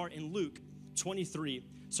within this part in Luke 23,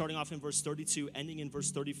 starting off in verse 32, ending in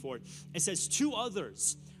verse 34. It says, 2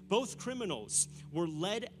 others, both criminals, were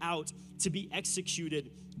led out to be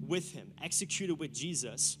executed with him, executed with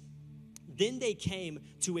Jesus. Then they came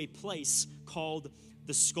to a place called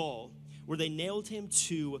the Skull, where they nailed him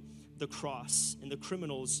to the cross, and the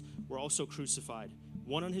criminals were also crucified,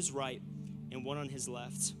 one on his right and one on his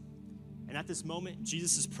left. And at this moment,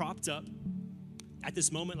 Jesus is propped up. At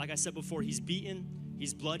this moment, like I said before, he's beaten,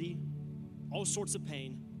 he's bloody, all sorts of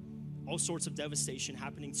pain, all sorts of devastation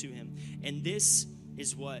happening to him. And this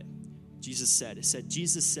is what Jesus said.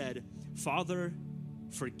 Jesus said, Father,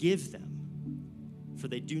 forgive them, for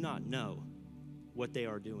they do not know what they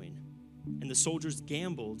are doing. And the soldiers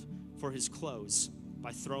gambled for his clothes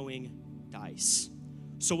by throwing dice.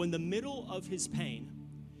 So in the middle of his pain,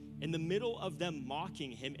 in the middle of them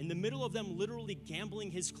mocking him, in the middle of them literally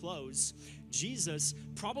gambling his clothes, Jesus,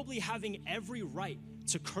 probably having every right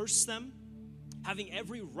to curse them, having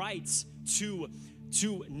every right to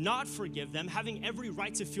not forgive them, having every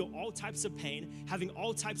right to feel all types of pain, having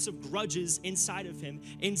all types of grudges inside of him.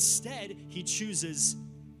 Instead, he chooses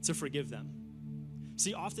to forgive them.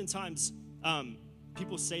 See, oftentimes,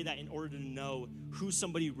 people say that in order to know who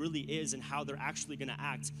somebody really is and how they're actually going to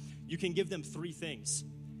act, you can give them 3 things.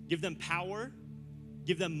 Give them power,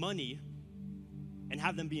 give them money, and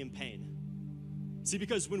have them be in pain. See,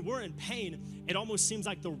 because when we're in pain, it almost seems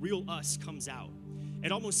like the real us comes out.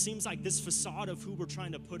 It almost seems like this facade of who we're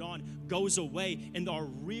trying to put on goes away and our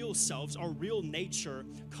real selves, our real nature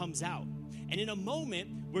comes out. And in a moment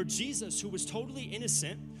where Jesus, who was totally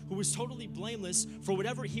innocent, who was totally blameless for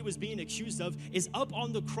whatever he was being accused of, is up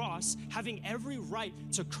on the cross, having every right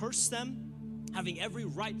to curse them, having every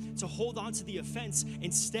right to hold on to the offense,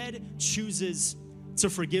 instead chooses to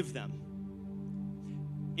forgive them.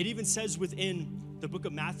 It even says within the book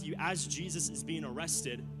of Matthew, as Jesus is being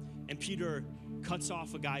arrested, and Peter cuts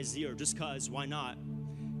off a guy's ear just because, why not?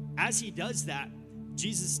 As he does that,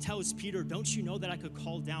 Jesus tells Peter, don't you know that I could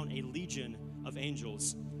call down a legion of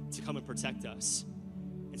angels to come and protect us?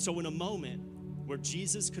 And so in a moment where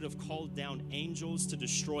Jesus could have called down angels to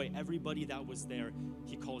destroy everybody that was there,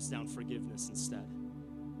 he calls down forgiveness instead.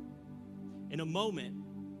 In a moment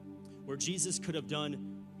where Jesus could have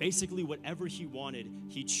done basically whatever he wanted,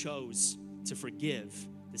 he chose to forgive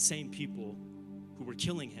the same people who were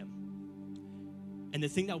killing him. And the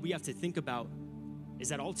thing that we have to think about is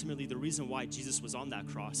that ultimately the reason why Jesus was on that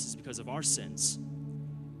cross is because of our sins.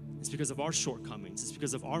 It's because of our shortcomings. It's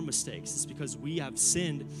because of our mistakes. It's because we have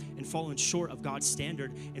sinned and fallen short of God's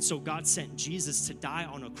standard. And so God sent Jesus to die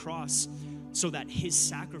on a cross so that his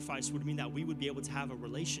sacrifice would mean that we would be able to have a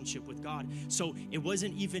relationship with God. So it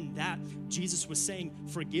wasn't even that Jesus was saying,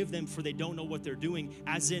 forgive them for they don't know what they're doing,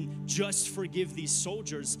 as in just forgive these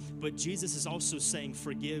soldiers. But Jesus is also saying,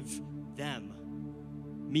 forgive them,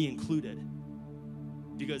 me included,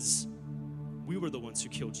 because we were the ones who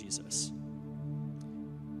killed Jesus.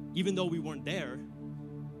 Even though we weren't there,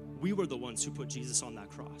 we were the ones who put Jesus on that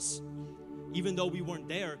cross. Even though we weren't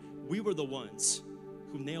there, we were the ones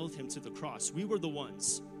who nailed him to the cross. We were the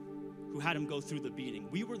ones who had him go through the beating.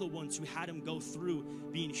 We were the ones who had him go through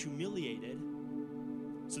being humiliated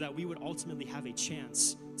so that we would ultimately have a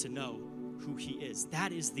chance to know who he is.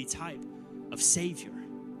 That is the type of Savior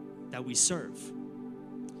that we serve.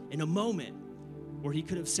 In a moment where he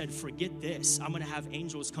could have said, forget this, I'm going to have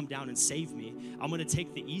angels come down and save me. I'm going to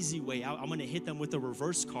take the easy way out. I'm going to hit them with a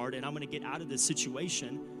reverse card and I'm going to get out of this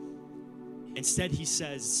situation. Instead, he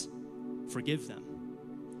says, forgive them.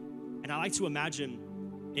 And I like to imagine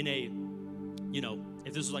in a,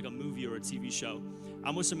 if this was like a movie or a TV show, I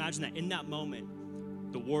almost imagine that in that moment,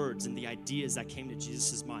 the words and the ideas that came to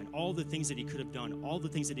Jesus' mind, all the things that he could have done, all the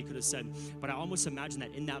things that he could have said. But I almost imagine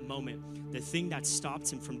that in that moment, the thing that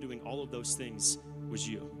stopped him from doing all of those things was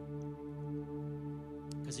you.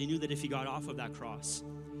 Because he knew that if he got off of that cross,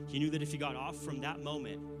 he knew that if he got off from that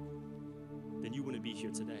moment, then you wouldn't be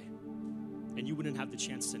here today. And you wouldn't have the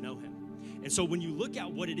chance to know him. And so when you look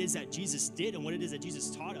at what it is that Jesus did and what it is that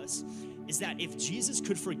Jesus taught us, is that if Jesus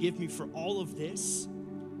could forgive me for all of this,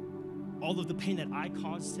 all of the pain that I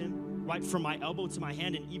caused him, right, from my elbow to my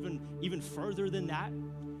hand, and even further than that,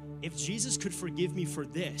 if Jesus could forgive me for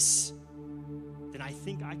this, then I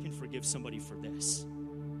think I can forgive somebody for this.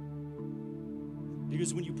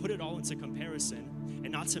 Because when you put it all into comparison,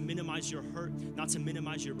 and not to minimize your hurt, not to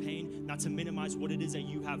minimize your pain, not to minimize what it is that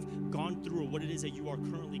you have gone through or what it is that you are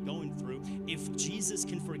currently going through, if Jesus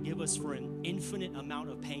can forgive us for an infinite amount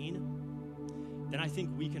of pain, then I think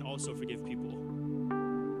we can also forgive people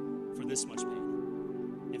for this much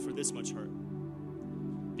pain and for this much hurt.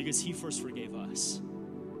 Because he first forgave us.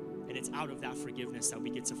 And it's out of that forgiveness that we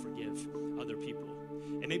get to forgive other people.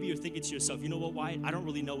 And maybe you're thinking to yourself, you know what, Wyatt? I don't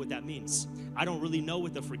really know what that means. I don't really know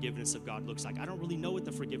what the forgiveness of God looks like. I don't really know what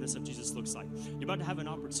the forgiveness of Jesus looks like. You're about to have an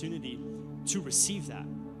opportunity to receive that.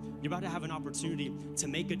 You're about to have an opportunity to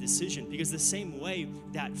make a decision, because the same way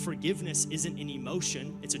that forgiveness isn't an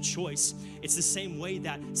emotion, it's a choice. It's the same way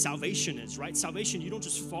that salvation is, right? Salvation, you don't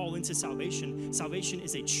just fall into salvation. Salvation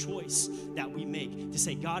is a choice that we make to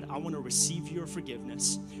say, God, I want to receive your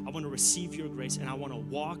forgiveness. I want to receive your grace, and I want to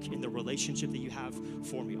walk in the relationship that you have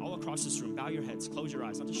for me. All across this room, bow your heads, close your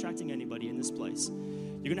eyes, not distracting anybody in this place.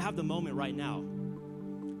 You're going to have the moment right now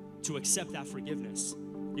to accept that forgiveness.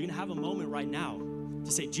 You're going to have a moment right now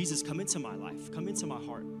to say, Jesus, come into my life, come into my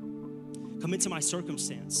heart, come into my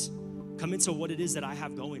circumstance, come into what it is that I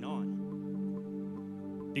have going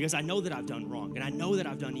on. Because I know that I've done wrong, and I know that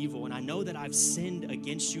I've done evil, and I know that I've sinned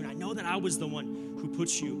against you, and I know that I was the one who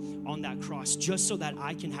put you on that cross just so that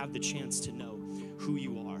I can have the chance to know who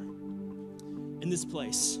you are. In this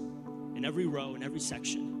place, in every row, in every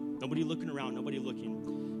section, nobody looking around, nobody looking,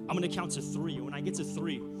 I'm going to count to 3. And when I get to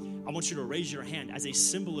 3, I want you to raise your hand as a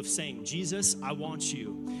symbol of saying, Jesus, I want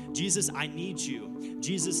you. Jesus, I need you.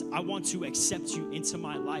 Jesus, I want to accept you into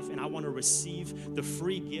my life, and I want to receive the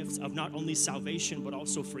free gift of not only salvation, but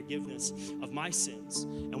also forgiveness of my sins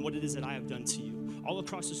and what it is that I have done to you. All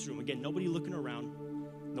across this room, again, nobody looking around,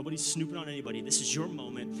 nobody snooping on anybody. This is your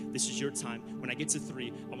moment. This is your time. When I get to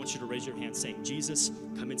 3, I want you to raise your hand saying, Jesus,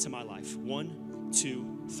 come into my life. 1,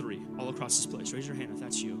 2, 3. All across this place. Raise your hand if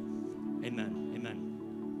that's you. Amen. Amen.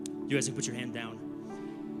 You guys can put your hand down.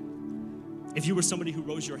 If you were somebody who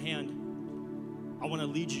rose your hand, I want to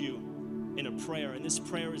lead you in a prayer. And this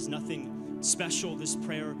prayer is nothing special. This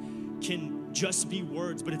prayer can just be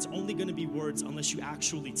words, but it's only going to be words unless you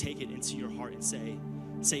actually take it into your heart and say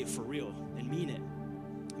it for real and mean it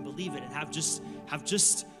and believe it and have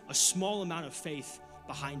just a small amount of faith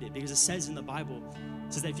behind it. Because it says in the Bible,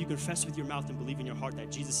 it says that if you confess with your mouth and believe in your heart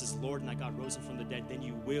that Jesus is Lord and that God rose him from the dead, then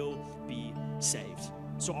you will be saved.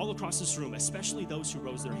 So all across this room, especially those who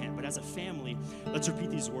rose their hand, but as a family, let's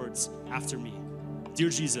repeat these words after me. Dear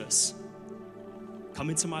Jesus,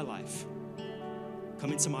 come into my life.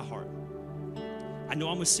 Come into my heart. I know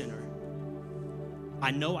I'm a sinner.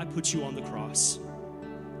 I know I put you on the cross,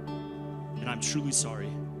 and I'm truly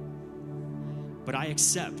sorry. But I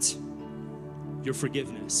accept your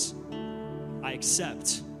forgiveness. I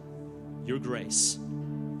accept your grace.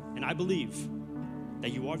 And I believe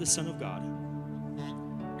that you are the Son of God,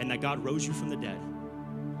 and that God rose you from the dead.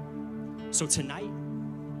 So tonight,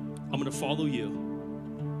 I'm going to follow you.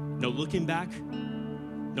 No looking back,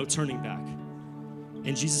 no turning back.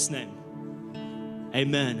 In Jesus' name,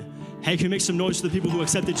 amen. Hey, can we make some noise for the people who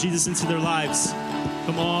accepted Jesus into their lives?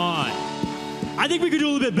 Come on. I think we could do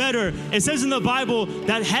a little bit better. It says in the Bible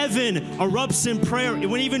that heaven erupts in prayer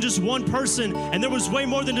when even just one person, and there was way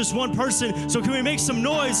more than just one person. So can we make some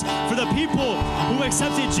noise for the people who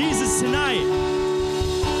accepted Jesus tonight?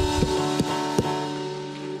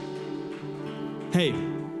 Hey,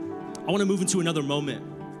 I want to move into another moment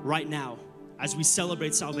right now as we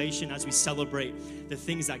celebrate salvation, as we celebrate the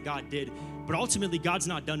things that God did. But ultimately, God's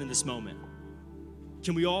not done in this moment.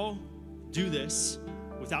 Can we all do this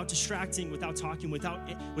without distracting, without talking,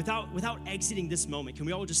 without exiting this moment? Can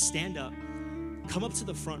we all just stand up, come up to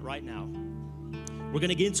the front right now? We're going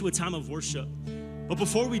to get into a time of worship. But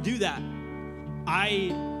before we do that, I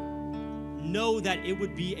know that it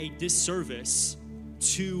would be a disservice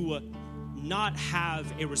to not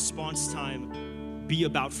have a response time be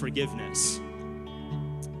about forgiveness.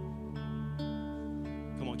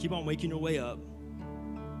 Come on, keep on waking your way up.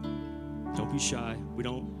 Don't be shy. We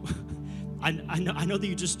don't. I know that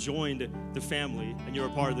you just joined the family and you're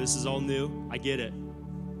a part of this. This is all new. I get it.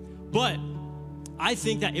 But I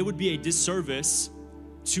think that it would be a disservice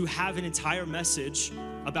to have an entire message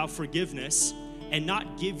about forgiveness and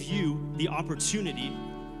not give you the opportunity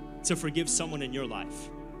to forgive someone in your life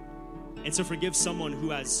and to forgive someone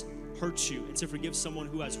who has hurt you and to forgive someone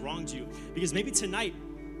who has wronged you. Because maybe tonight,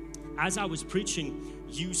 as I was preaching,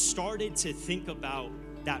 you started to think about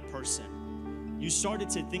that person. You started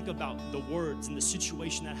to think about the words and the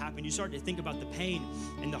situation that happened. You started to think about the pain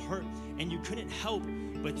and the hurt, and you couldn't help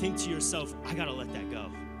but think to yourself, I gotta let that go.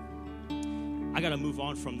 I gotta move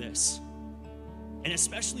on from this. And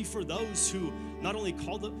especially for those who not only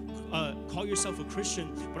call yourself a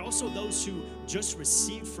Christian, but also those who just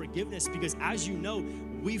receive forgiveness, because as you know,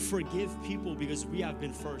 we forgive people because we have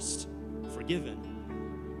been first forgiven.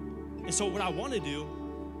 And so what I want to do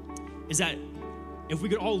is that if we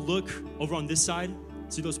could all look over on this side,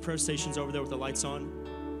 see those prayer stations over there with the lights on?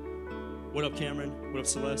 What up, Cameron? What up,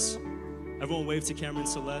 Celeste? Everyone wave to Cameron and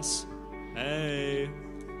Celeste. Hey.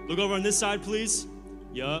 Look over on this side, please.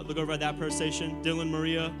 Yeah, look over at that prayer station. Dylan,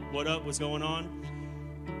 Maria, what up? What's going on?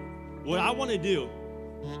 What I want to do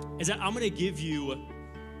is that I'm going to give you,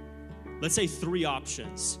 let's say, 3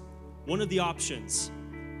 options. One of the options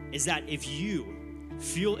is that if you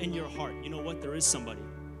feel in your heart, you know what, there is somebody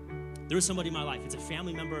in my life. It's a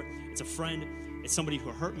family member, it's a friend, it's somebody who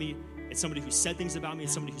hurt me, it's somebody who said things about me,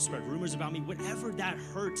 it's somebody who spread rumors about me. Whatever that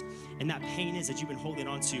hurt and that pain is that you've been holding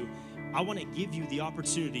on to, I want to give you the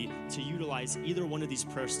opportunity to utilize either one of these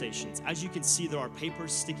prayer stations. As you can see, there are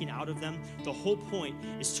papers sticking out of them. The whole point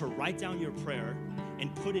is to write down your prayer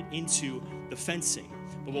and put it into the fencing.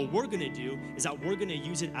 But what we're going to do is that we're going to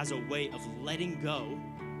use it as a way of letting go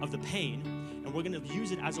of the pain, and we're going to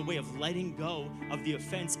use it as a way of letting go of the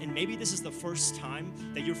offense. And maybe this is the first time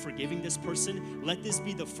that you're forgiving this person. Let this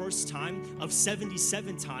be the first time of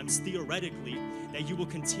 77 times, theoretically, that you will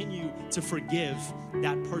continue to forgive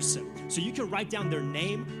that person. So you can write down their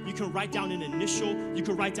name, you can write down an initial, you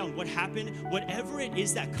can write down what happened, whatever it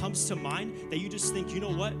is that comes to mind that you just think, you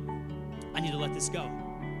know what, I need to let this go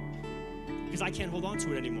because I can't hold on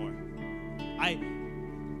to it anymore.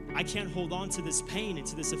 I can't hold on to this pain and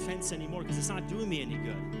to this offense anymore because it's not doing me any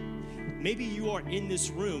good. Maybe you are in this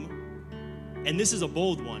room, and this is a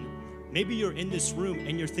bold one. Maybe you're in this room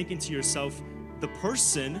and you're thinking to yourself, the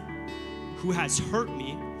person who has hurt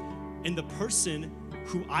me and the person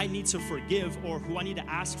who I need to forgive or who I need to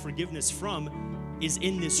ask forgiveness from is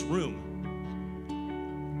in this room.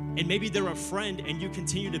 And maybe they're a friend and you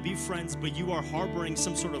continue to be friends, but you are harboring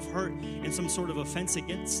some sort of hurt and some sort of offense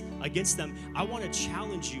against them. I want to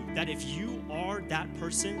challenge you that if you are that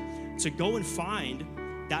person, to go and find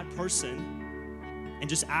that person and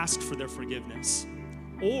just ask for their forgiveness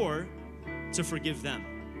or to forgive them.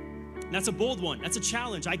 And that's a bold one. That's a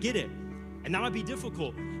challenge. I get it. And that might be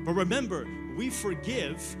difficult. But remember, we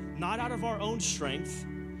forgive not out of our own strength,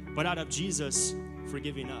 but out of Jesus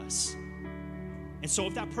forgiving us. And so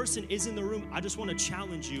if that person is in the room, I just want to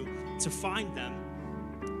challenge you to find them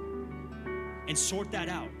and sort that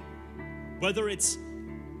out. Whether it's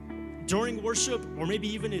during worship or maybe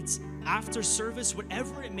even it's after service,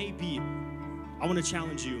 whatever it may be, I want to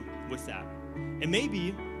challenge you with that. And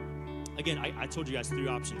maybe, again, I told you guys 3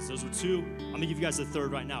 options. Those were 2. I'm going to give you guys the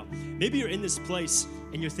 3rd right now. Maybe you're in this place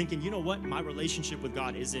and you're thinking, you know what? My relationship with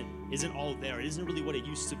God isn't all there. It isn't really what it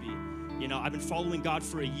used to be. You know, I've been following God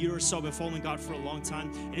for a year or so. I've been following God for a long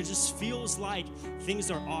time. And it just feels like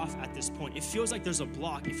things are off at this point. It feels like there's a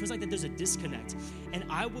block. It feels like that there's a disconnect. And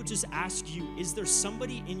I will just ask you, is there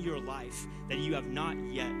somebody in your life that you have not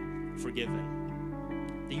yet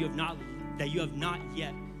forgiven? That you have not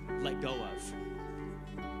yet let go of?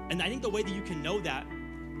 And I think the way that you can know that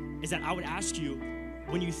is that I would ask you,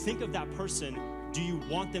 when you think of that person, do you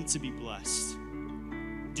want them to be blessed?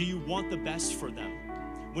 Do you want the best for them?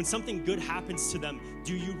 When something good happens to them,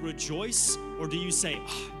 do you rejoice or do you say,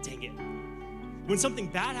 oh, dang it? When something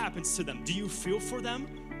bad happens to them, do you feel for them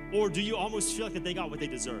or do you almost feel like that they got what they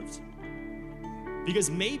deserved? Because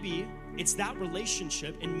maybe it's that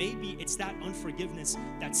relationship and maybe it's that unforgiveness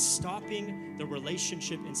that's stopping the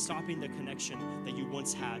relationship and stopping the connection that you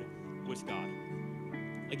once had with God.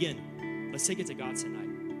 Again, let's take it to God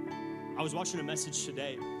tonight. I was watching a message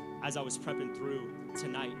today as I was prepping through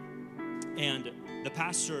tonight, and the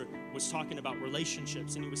pastor was talking about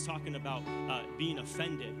relationships, and he was talking about being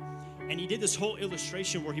offended. And he did this whole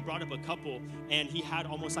illustration where he brought up a couple, and he had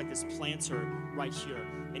almost like this planter right here.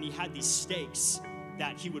 And he had these stakes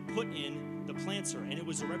that he would put in the planter, and it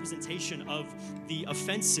was a representation of the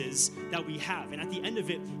offenses that we have. And at the end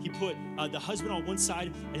of it, he put the husband on one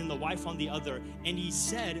side and then the wife on the other. And he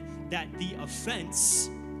said that the offense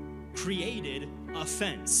created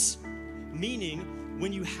offense, meaning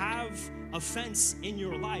when you have offense in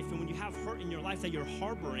your life and when you have hurt in your life that you're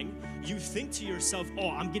harboring, you think to yourself, oh,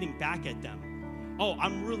 I'm getting back at them. Oh,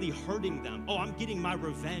 I'm really hurting them. Oh, I'm getting my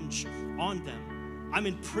revenge on them. I'm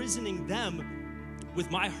imprisoning them with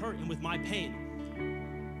my hurt and with my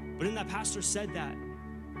pain. But then that pastor said that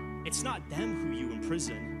it's not them who you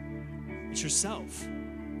imprison, it's yourself.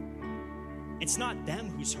 It's not them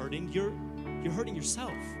who's hurting, you're hurting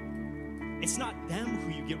yourself. It's not them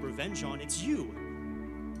who you get revenge on, it's you.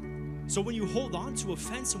 So when you hold on to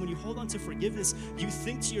offense and when you hold on to forgiveness, you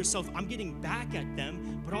think to yourself, I'm getting back at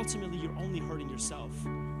them, but ultimately you're only hurting yourself.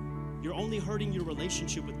 You're only hurting your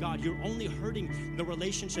relationship with God. You're only hurting the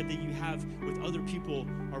relationship that you have with other people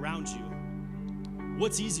around you.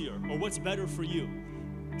 What's easier or what's better for you?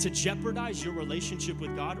 To jeopardize your relationship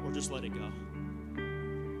with God or just let it go?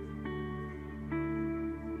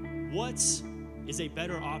 What is a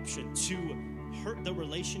better option? To hurt the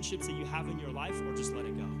relationships that you have in your life or just let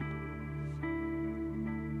it go?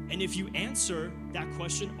 And if you answer that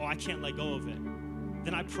question, I can't let go of it,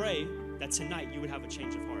 then I pray that tonight you would have a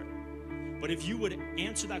change of heart. But if you would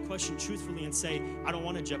answer that question truthfully and say, I don't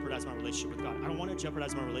want to jeopardize my relationship with God, I don't want to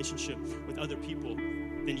jeopardize my relationship with other people,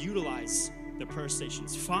 then utilize the prayer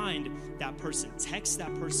stations. Find that person, text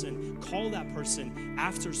that person, call that person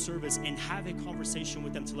after service and have a conversation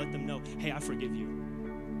with them to let them know, hey, I forgive you.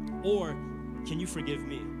 Or can you forgive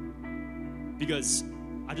me? Because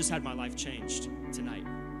I just had my life changed tonight.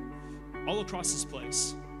 All across this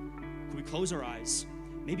place, can we close our eyes?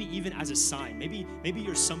 Maybe even as a sign. Maybe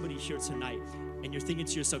you're somebody here tonight and you're thinking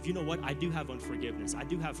to yourself, you know what? I do have unforgiveness. I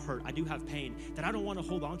do have hurt. I do have pain that I don't want to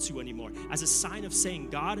hold on to anymore. As a sign of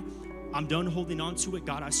saying, God, I'm done holding on to it.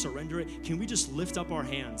 God, I surrender it. Can we just lift up our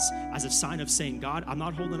hands as a sign of saying, God, I'm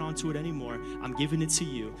not holding on to it anymore. I'm giving it to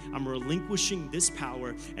you. I'm relinquishing this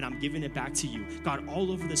power and I'm giving it back to you. God,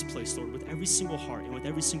 all over this place, Lord, with every single heart and with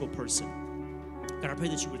every single person. God, I pray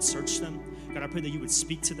that you would search them. God, I pray that you would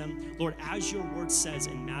speak to them. Lord, as your word says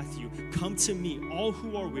in Matthew, come to me, all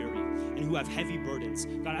who are weary and who have heavy burdens.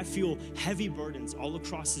 God, I feel heavy burdens all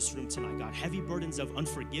across this room tonight, God. Heavy burdens of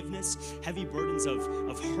unforgiveness, heavy burdens of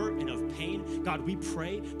hurt and of pain. God, we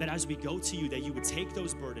pray that as we go to you, that you would take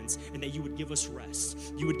those burdens and that you would give us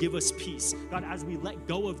rest. You would give us peace. God, as we let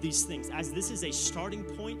go of these things, as this is a starting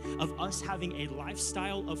point of us having a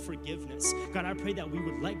lifestyle of forgiveness, God, I pray that we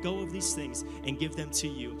would let go of these things and give them to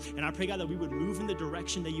you. And I pray, God, that we would move in the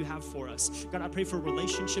direction that you have for us. God, I pray for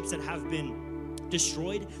relationships that have been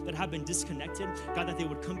destroyed, that have been disconnected, God, that they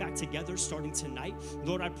would come back together starting tonight.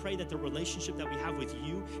 Lord, I pray that the relationship that we have with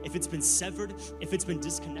you, if it's been severed, if it's been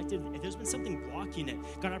disconnected, if there's been something blocking it,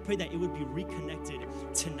 God, I pray that it would be reconnected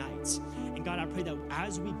tonight. And God, I pray that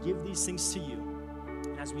as we give these things to you,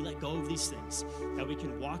 and as we let go of these things, that we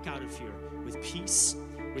can walk out of here with peace,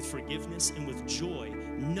 with forgiveness, and with joy,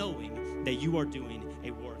 knowing that you are doing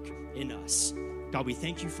a work in us. God, we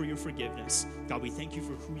thank you for your forgiveness. God, we thank you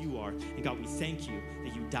for who you are. And God, we thank you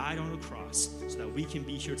that you died on the cross so that we can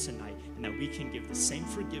be here tonight and that we can give the same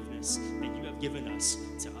forgiveness that you have given us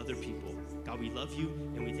to other people. God, we love you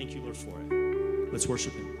and we thank you, Lord, for it. Let's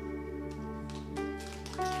worship him.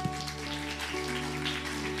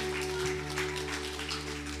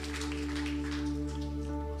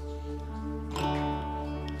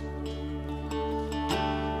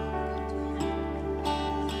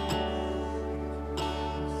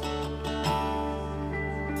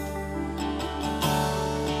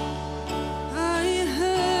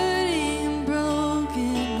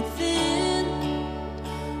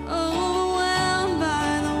 Overwhelmed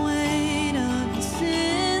by the weight of your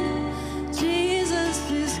sin.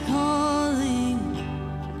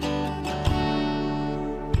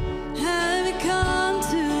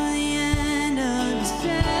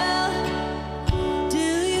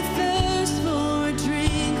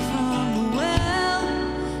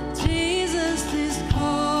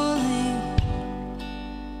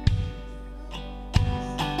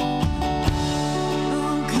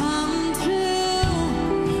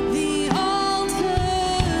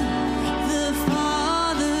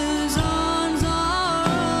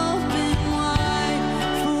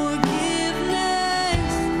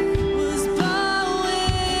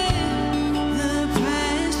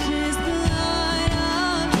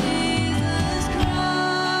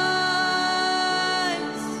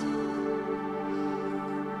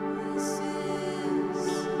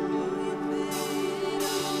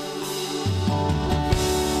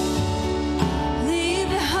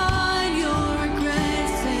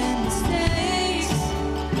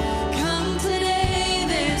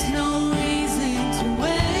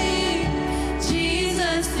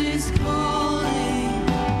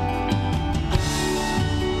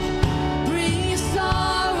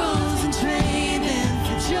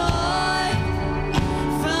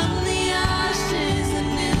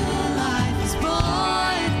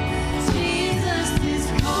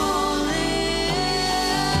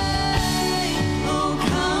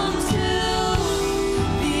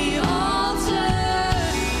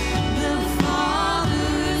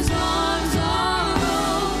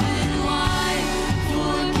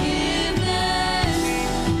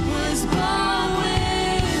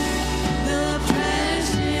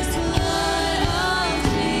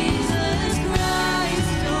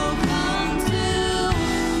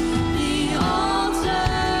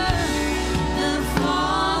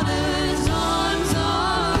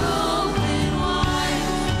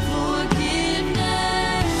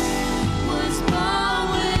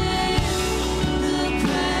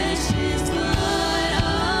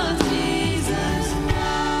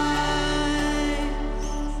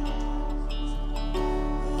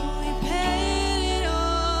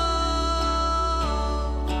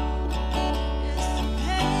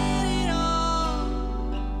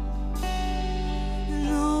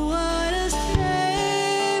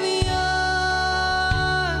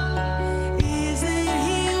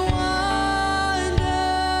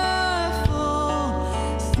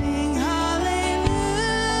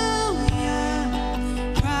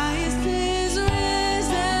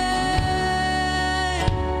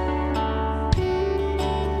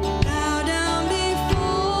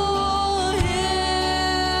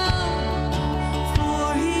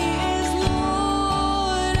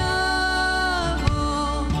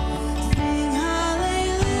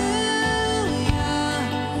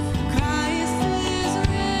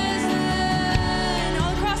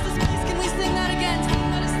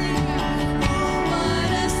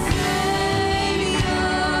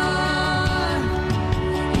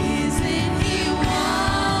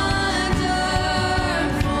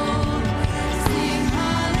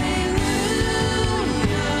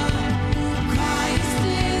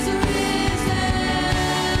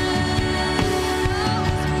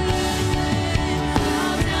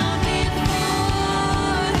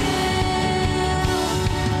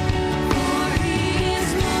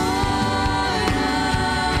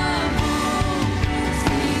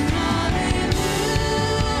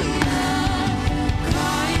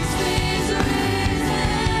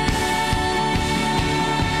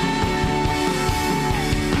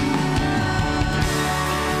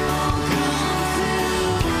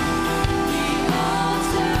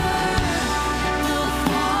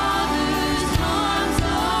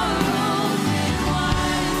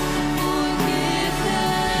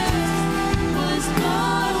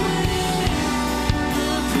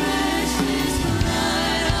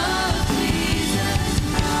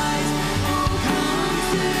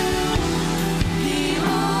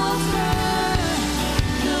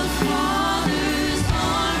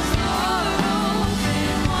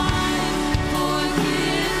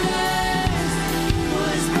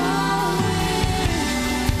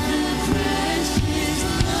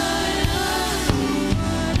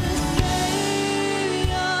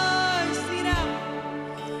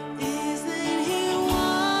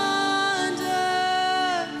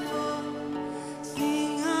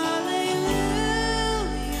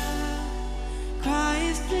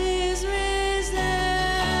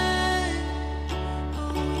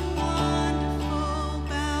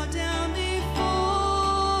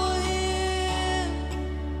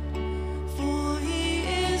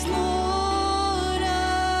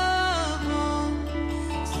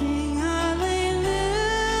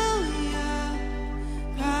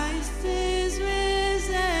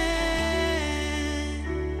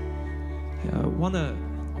 want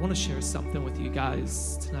to share something with you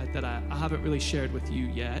guys tonight that I haven't really shared with you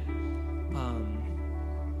yet.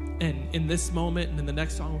 And in this moment and in the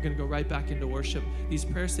next song, we're going to go right back into worship. These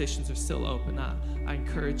prayer stations are still open. I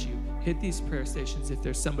encourage you, hit these prayer stations if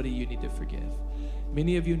there's somebody you need to forgive.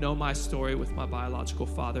 Many of you know my story with my biological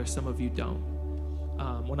father. Some of you don't.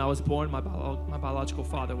 When I was born, my biological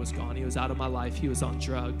father was gone. He was out of my life. He was on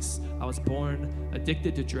drugs. I was born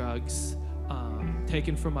addicted to drugs,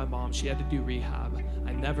 taken from my mom. She had to do rehab.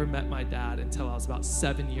 I never met my dad until I was about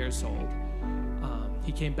 7 years old.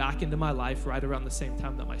 He came back into my life right around the same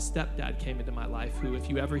time that my stepdad came into my life, who, if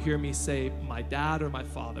you ever hear me say my dad or my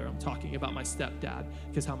father, I'm talking about my stepdad,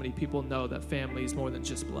 because how many people know that family is more than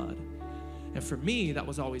just blood? And for me, that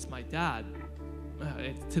was always my dad.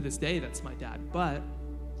 To this day, that's my dad. But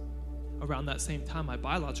around that same time, my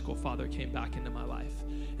biological father came back into my life.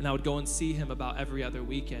 And I would go and see him about every other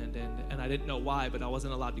weekend. And I didn't know why, but I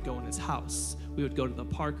wasn't allowed to go in his house. We would go to the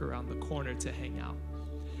park around the corner to hang out.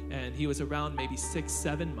 And he was around maybe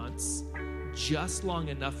 6-7 months, just long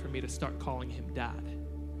enough for me to start calling him dad.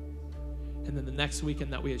 And then the next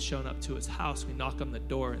weekend that we had shown up to his house, we knocked on the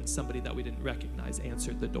door, and somebody that we didn't recognize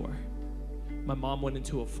answered the door. My mom went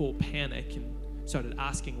into a full panic and started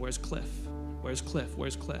asking, "Where's Cliff? Where's Cliff?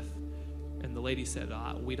 Where's Cliff?" And the lady said,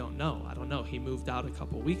 "We don't know. I don't know. He moved out a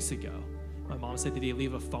couple weeks ago." My mom said, "Did he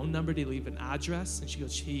leave a phone number? Did he leave an address?" And she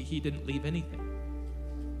goes, he didn't leave anything.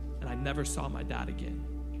 And I never saw my dad again.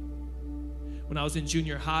 When I was in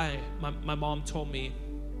junior high, my mom told me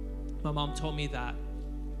that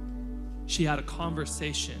she had a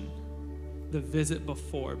conversation the visit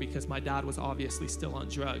before, because my dad was obviously still on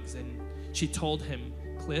drugs, and she told him,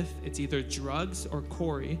 "Cliff, it's either drugs or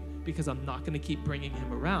Corey, because I'm not going to keep bringing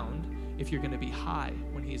him around if you're going to be high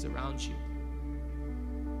when he's around you."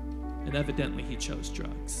 And evidently he chose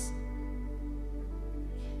drugs.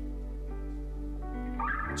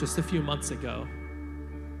 Just a few months ago,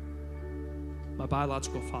 my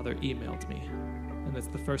biological father emailed me, and it's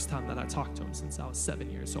the first time that I talked to him since I was 7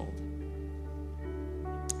 years old.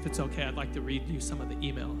 If it's okay, I'd like to read you some of the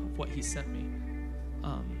email of what he sent me.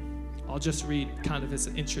 I'll just read kind of his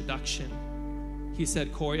introduction. He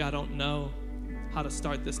said, "Corey, I don't know how to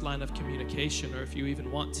start this line of communication, or if you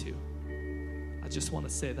even want to. I just want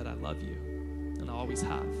to say that I love you, and I always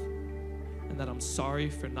have, and that I'm sorry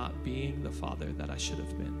for not being the father that I should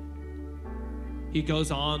have been." He goes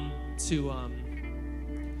on to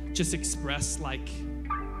just express like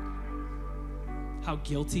how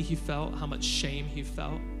guilty he felt, how much shame he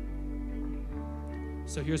felt.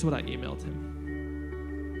 So here's what I emailed him.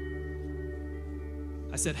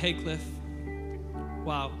 I said, "Hey, Cliff,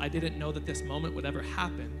 wow, I didn't know that this moment would ever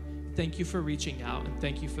happen. Thank you for reaching out, and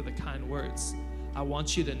thank you for the kind words. I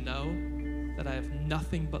want you to know that I have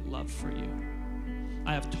nothing but love for you.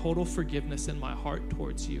 I have total forgiveness in my heart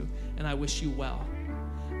towards you, and I wish you well.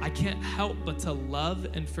 I can't help but to love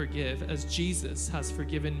and forgive as Jesus has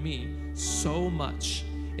forgiven me so much.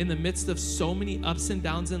 In the midst of so many ups and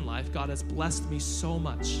downs in life, God has blessed me so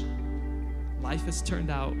much. Life has turned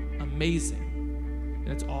out amazing, and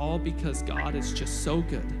it's all because God is just so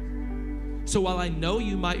good. So while I know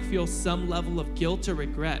you might feel some level of guilt or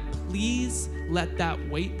regret, please let that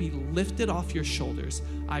weight be lifted off your shoulders.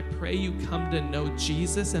 I pray you come to know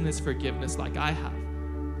Jesus and his forgiveness like I have.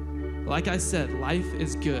 Like I said, life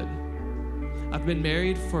is good. I've been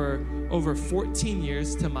married for over 14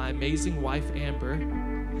 years to my amazing wife, Amber.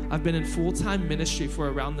 I've been in full-time ministry for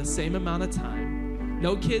around the same amount of time.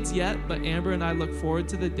 No kids yet, but Amber and I look forward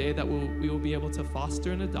to the day that we will be able to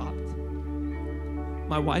foster and adopt.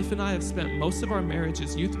 My wife and I have spent most of our marriage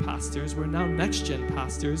as youth pastors. We're now next-gen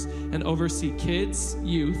pastors and oversee kids,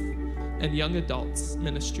 youth, and young adults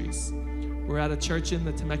ministries. We're at a church in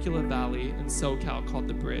the Temecula Valley in SoCal called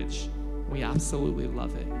The Bridge. We absolutely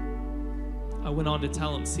love it." I went on to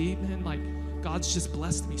tell him, "See, man, like, God's just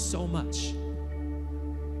blessed me so much."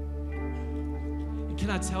 And can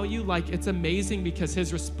I tell you, like, it's amazing because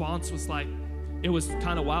his response was like, it was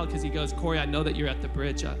kind of wild, because he goes, "Corey, I know that you're at The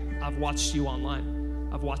Bridge. I've watched you online.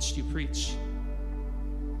 I've watched you preach."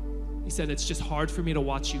 He said, "It's just hard for me to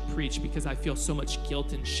watch you preach because I feel so much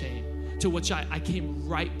guilt and shame." To which I came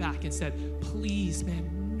right back and said, "Please,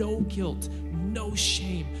 man, no guilt, no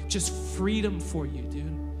shame, just freedom for you, dude."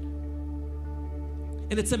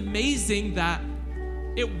 And it's amazing that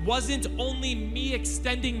it wasn't only me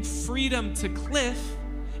extending freedom to Cliff,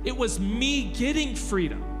 it was me getting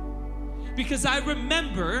freedom. Because I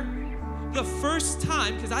remember the first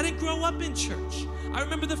time, because I didn't grow up in church, I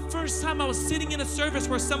remember the first time I was sitting in a service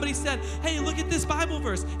where somebody said, "Hey, look at this Bible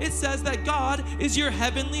verse. It says that God is your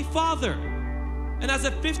heavenly Father." And as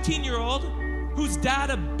a 15-year-old whose dad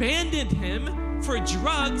abandoned him for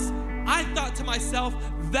drugs, I thought to myself,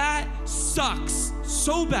 that sucks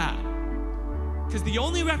so bad. Because the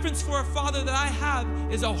only reference for a father that I have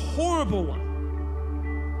is a horrible one.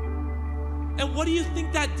 And what do you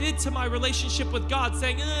think that did to my relationship with God,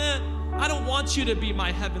 saying, I don't want you to be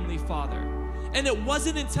my heavenly father. And it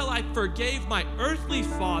wasn't until I forgave my earthly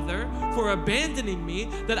father for abandoning me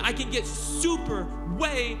that I can get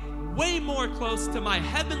way more close to my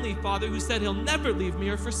heavenly father who said he'll never leave me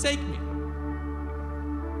or forsake me.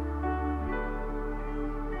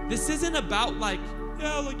 This isn't about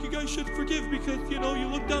you guys should forgive because, you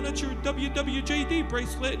look down at your WWJD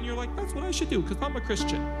bracelet and you're like, that's what I should do because I'm a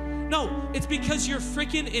Christian. No, it's because you're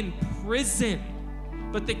freaking in prison,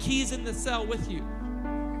 but the key's in the cell with you.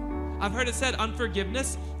 I've heard it said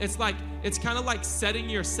unforgiveness, it's kind of like setting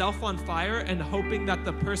yourself on fire and hoping that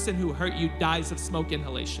the person who hurt you dies of smoke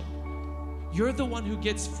inhalation. You're the one who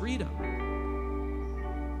gets freedom.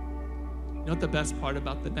 You know what the best part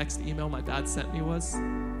about the next email my dad sent me was?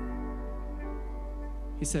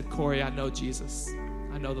 He said, Corey, I know Jesus.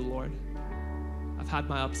 I know the Lord. I've had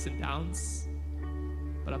my ups and downs,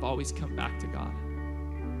 but I've always come back to God.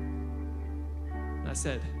 And I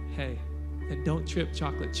said, hey, then don't trip,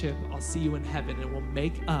 chocolate chip. I'll see you in heaven and we'll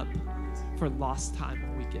make up for lost time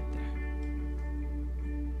when we get there.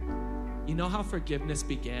 You know how forgiveness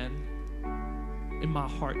began in my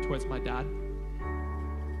heart towards my dad?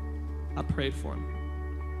 I prayed for him.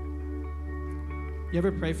 You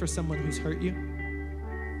ever pray for someone who's hurt you?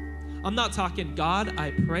 I'm not talking, God, I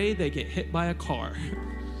pray they get hit by a car.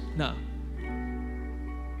 No.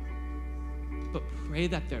 But pray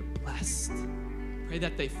that they're blessed. Pray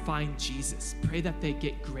that they find Jesus. Pray that they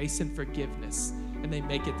get grace and forgiveness and they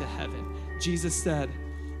make it to heaven. Jesus said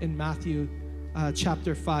in Matthew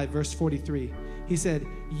chapter 5, verse 43, he said,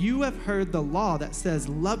 you have heard the law that says,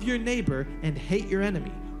 love your neighbor and hate your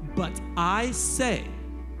enemy. But I say,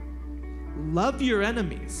 love your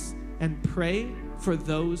enemies and pray for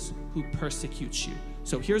those who persecute you.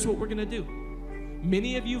 So here's what we're going to do.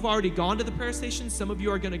 Many of you have already gone to the prayer station. Some of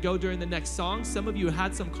you are going to go during the next song. Some of you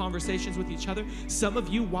had some conversations with each other. Some of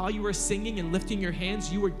you, while you were singing and lifting your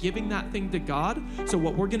hands, you were giving that thing to God. So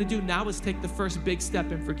what we're going to do now is take the first big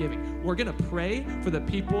step in forgiving. We're going to pray for the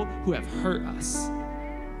people who have hurt us.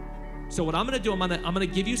 So what I'm going to do, I'm going to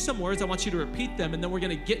give you some words. I want you to repeat them, and then we're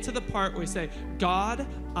going to get to the part where we say, God,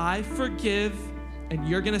 I forgive, and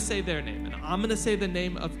you're going to say their name, and I'm going to say the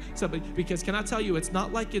name of somebody. Because can I tell you, it's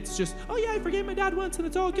not like it's just, oh yeah, I forgave my dad once and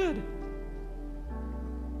it's all good.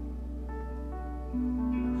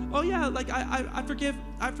 Oh yeah, like I forgive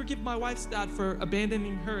my wife's dad for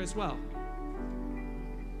abandoning her as well.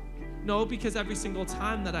 No, because every single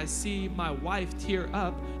time that I see my wife tear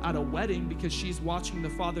up at a wedding because she's watching the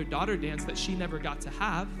father-daughter dance that she never got to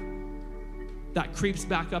have, that creeps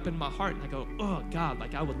back up in my heart, and I go, oh God,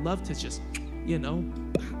 like I would love to just,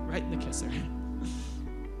 right in the kisser.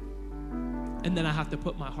 And then I have to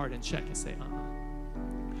put my heart in check and say,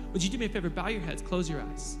 Would you do me a favor? Bow your heads, close your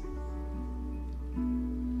eyes.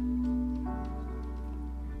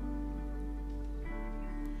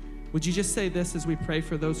 Would you just say this as we pray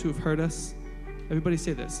for those who have hurt us? Everybody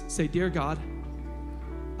say this. Say, dear God,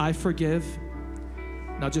 I forgive.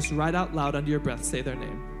 Now just right out loud under your breath, say their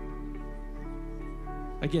name.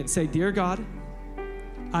 Again, say, dear God,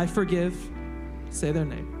 I forgive. Say their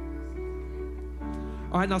name.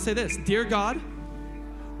 All right, now say this. Dear God,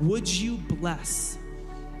 would you bless?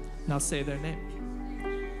 Now say their name.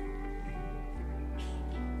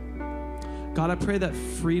 God, I pray that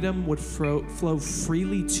freedom would flow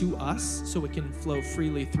freely to us so it can flow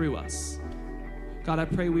freely through us. God, I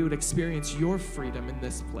pray we would experience your freedom in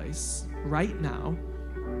this place right now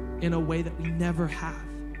in a way that we never have.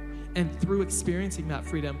 And through experiencing that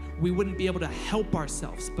freedom, we wouldn't be able to help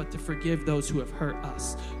ourselves but to forgive those who have hurt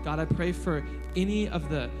us. God, I pray for any of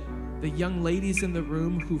the young ladies in the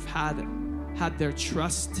room who've had their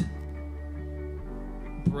trust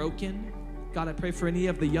broken. God, I pray for any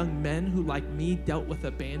of the young men who, like me, dealt with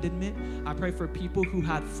abandonment. I pray for people who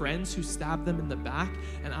had friends who stabbed them in the back.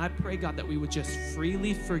 And I pray, God, that we would just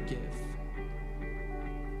freely forgive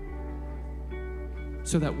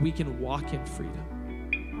so that we can walk in freedom.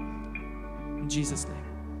 In Jesus' name,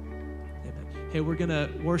 amen. Hey, we're going to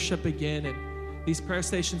worship again, and these prayer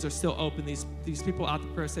stations are still open. These people out the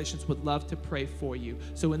prayer stations would love to pray for you.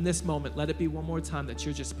 So in this moment, let it be one more time that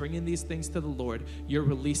you're just bringing these things to the Lord. You're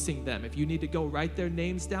releasing them. If you need to go write their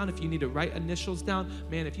names down, if you need to write initials down,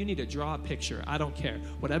 man, if you need to draw a picture, I don't care.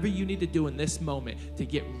 Whatever you need to do in this moment to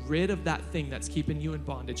get rid of that thing that's keeping you in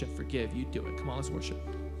bondage and forgive, you do it. Come on, let's worship.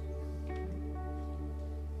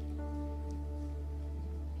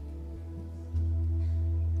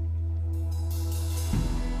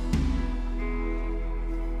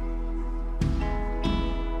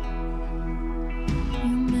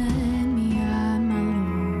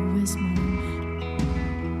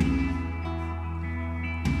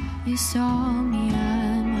 You saw me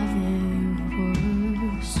at my very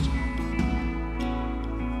worst,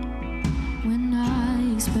 when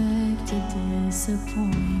I expected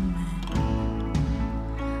disappointment.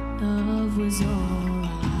 Love was all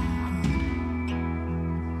I heard.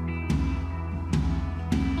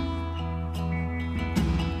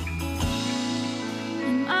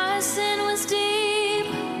 And my sin was deep,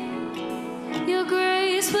 your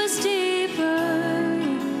grace was deeper.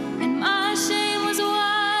 And my shame was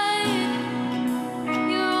wide,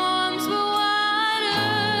 your arms were wider.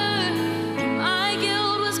 And my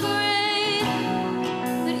guilt was great,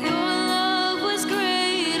 but your love was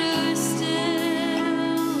greater still.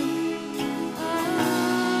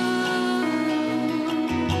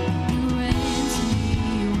 You ran to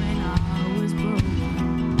me when I was broken.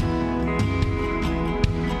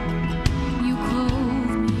 You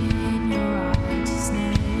clothed me in your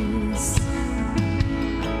righteousness.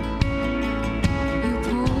 You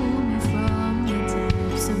pulled me from the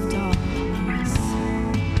depths of darkness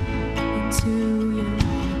into your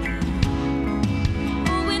light.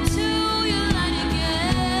 Oh, into your light again.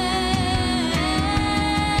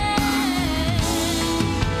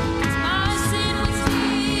 'Cause my sin was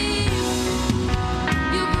deep,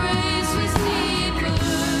 your grace was deeper.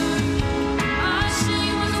 My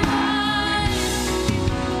shame was wide,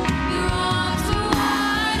 your arms were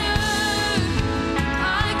wider.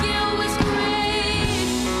 My guilt was great,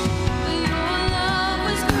 but your love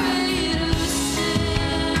was greater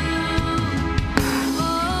still.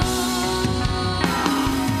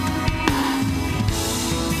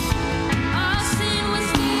 My sin was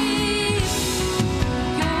deep,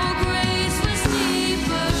 your grace was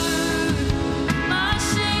deeper. My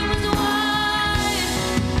shame was wide,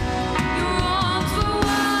 your arms were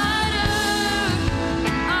wider.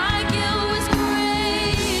 My guilt was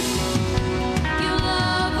great, your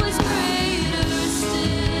love was greater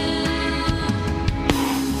still.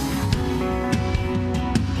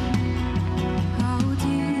 How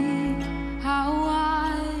deep, how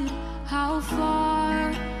wide, how far,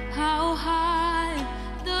 how high,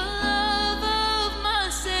 the love of my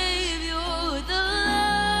Savior, the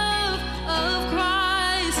love of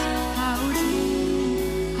Christ. How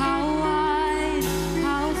deep, how wide,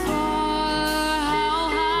 how far, how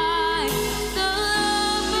high, the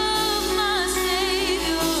love of my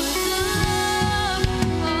Savior, the love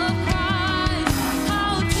of Christ.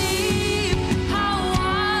 How deep, how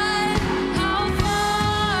wide, how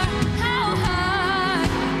far, how high,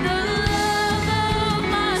 the love of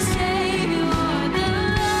my Savior, the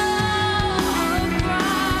love of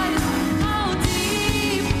Christ. How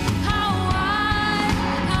deep, how wide,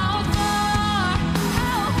 how far,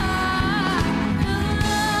 how high, the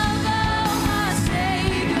love of my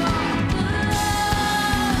Savior, the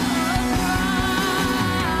love of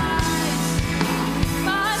Christ.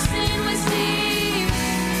 My sin was deep,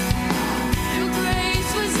 your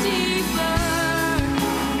grace was deeper.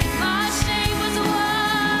 My shame was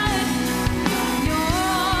wide, your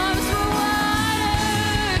arms were wider.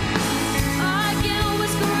 My guilt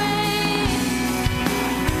was great,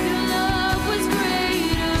 your love was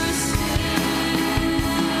greater still.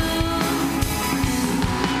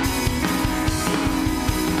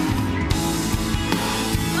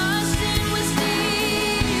 My sin was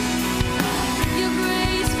deep, your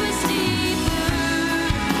grace was deeper.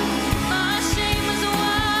 My shame was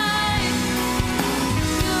wide,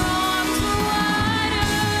 your arms were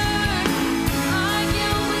wider. My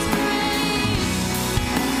guilt was great,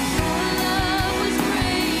 your love was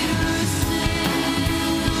greater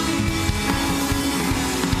still.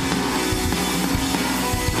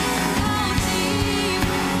 How deep,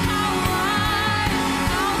 how wide,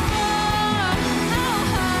 how far, how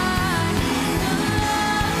high, the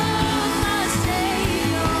love of my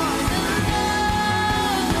Savior, the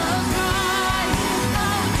love of Christ.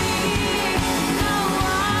 How deep, how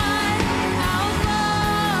wide, how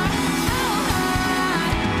far, how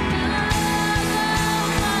high, the love of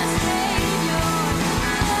my Savior,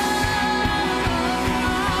 the love of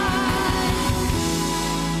Christ.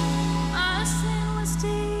 My sin was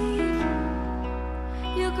deep,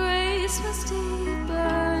 your grace was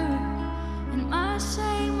deeper, and my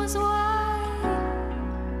shame was wide,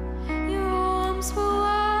 your arms were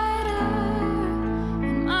wider,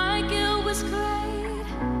 and my guilt was great,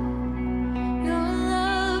 your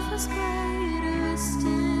love was greater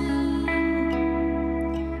still.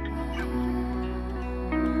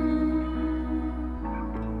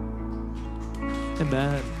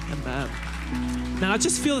 Amen. Amen. Man, I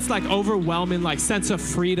just feel this like overwhelming like sense of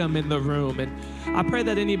freedom in the room. And I pray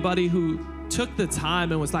that anybody who took the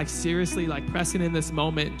time and was like seriously like pressing in this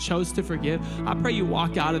moment and chose to forgive, I pray you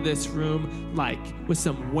walk out of this room like with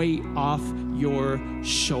some weight off your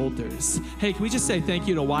shoulders. Hey, can we just say thank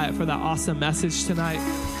you to Wyatt for that awesome message tonight?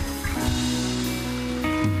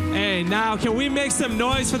 Hey, now can we make some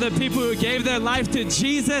noise for the people who gave their life to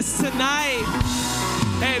Jesus tonight?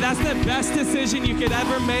 Hey, that's the best decision you could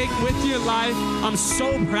ever make with your life. I'm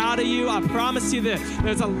so proud of you. I promise you that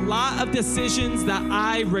there's a lot of decisions that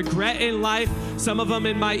I regret in life, some of them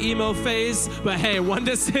in my emo phase, but hey, one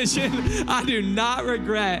decision I do not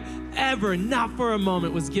regret ever, not for a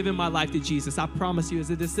moment, was giving my life to Jesus. I promise you, it's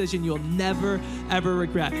a decision you'll never, ever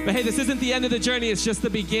regret. But hey, this isn't the end of the journey. It's just the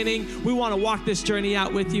beginning. We want to walk this journey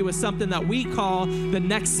out with you with something that we call the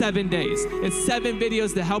next 7 days. It's 7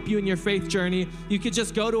 videos to help you in your faith journey. You could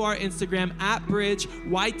just go to our Instagram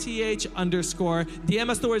 @bridgeyth_. DM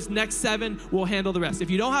us the words next 7. We'll handle the rest. If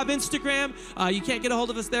you don't have Instagram, you can't get a hold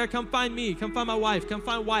of us there, come find me, come find my wife, come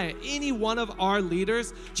find Wyatt, any one of our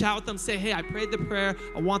leaders, chat with them, say, hey, I prayed the prayer.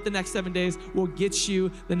 I want the next 7 days. We'll get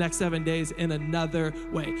you the next 7 days in another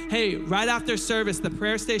way. Hey, right after service, the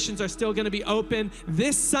prayer stations are still going to be open.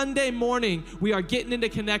 This Sunday morning, we are getting into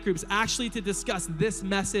connect groups actually to discuss this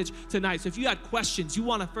message tonight. So if you had questions, you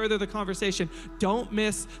want to further the conversation, don't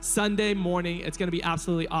miss Sunday morning. It's going to be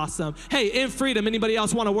absolutely awesome. Hey, in freedom, anybody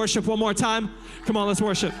else want to worship one more time? Come on, let's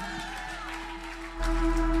worship.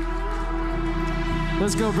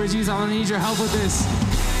 Let's go, Bridgies. I'm going to need your help with this.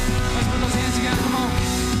 Let's put those hands together. Come on.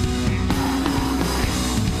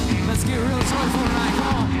 Let's get real joyful tonight. Come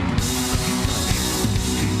on.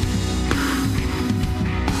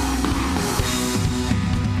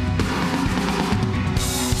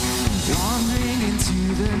 Wandering into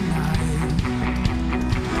the night,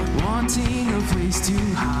 wanting a place to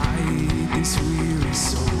hide this weary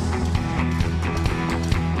soul,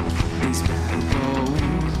 these bad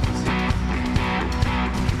bones.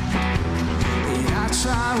 And I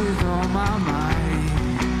try with all my might,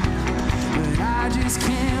 but I just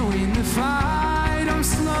can't win the fight. I'm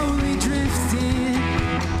slowly drifting,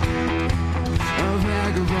 a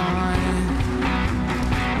vagabond.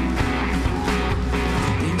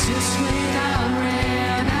 And just when I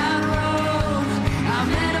ran out of road, I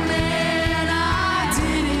met a man I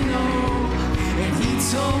didn't know, and he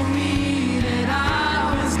told me that I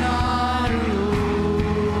was not alone.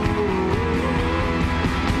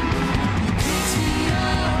 You picked me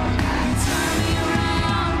up, you turned me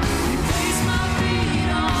around, you placed my feet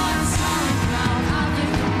on solid ground. I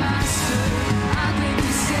thank the Master, I thank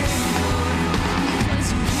the Savior, because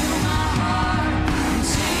you healed my heart, you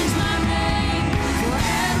changed my name,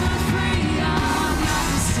 forever free. I'm not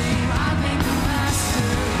the same. I thank the Master,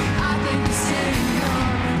 I thank the Savior,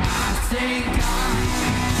 I thank God.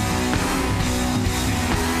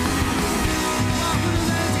 Come on, put those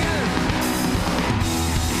hands together.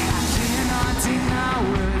 I cannot deny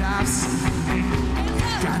what I've seen.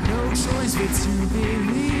 Got no choice but to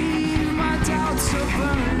believe. My doubts are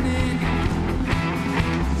burning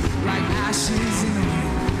like ashes in the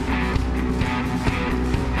wind.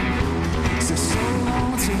 So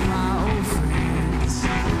long to my old friends.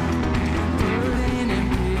 Burden and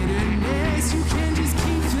bitterness, you can just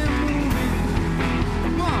keep them moving.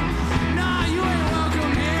 Come on. Nah, you ain't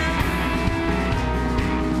welcome here.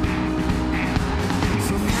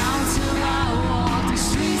 From now till I walk the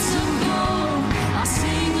streets of gold, I'll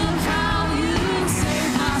sing of how you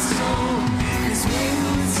saved my soul. This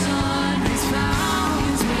wayward son has found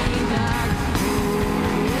his way back home.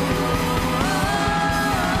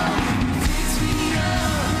 You picked me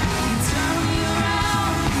up, you turned me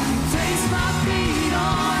around, you placed my feet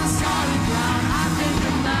on solid ground. I thank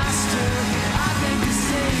the Master, I thank the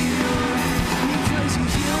Savior, because you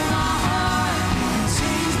healed my heart, you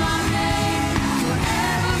changed my name,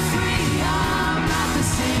 forever free. I'm not the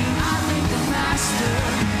same. I thank the Master,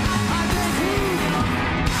 I thank you.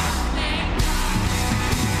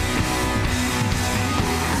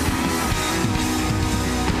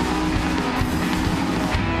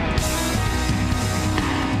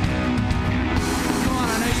 Come on,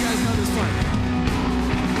 I know you guys know this part.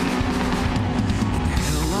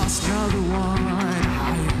 And I lost another one.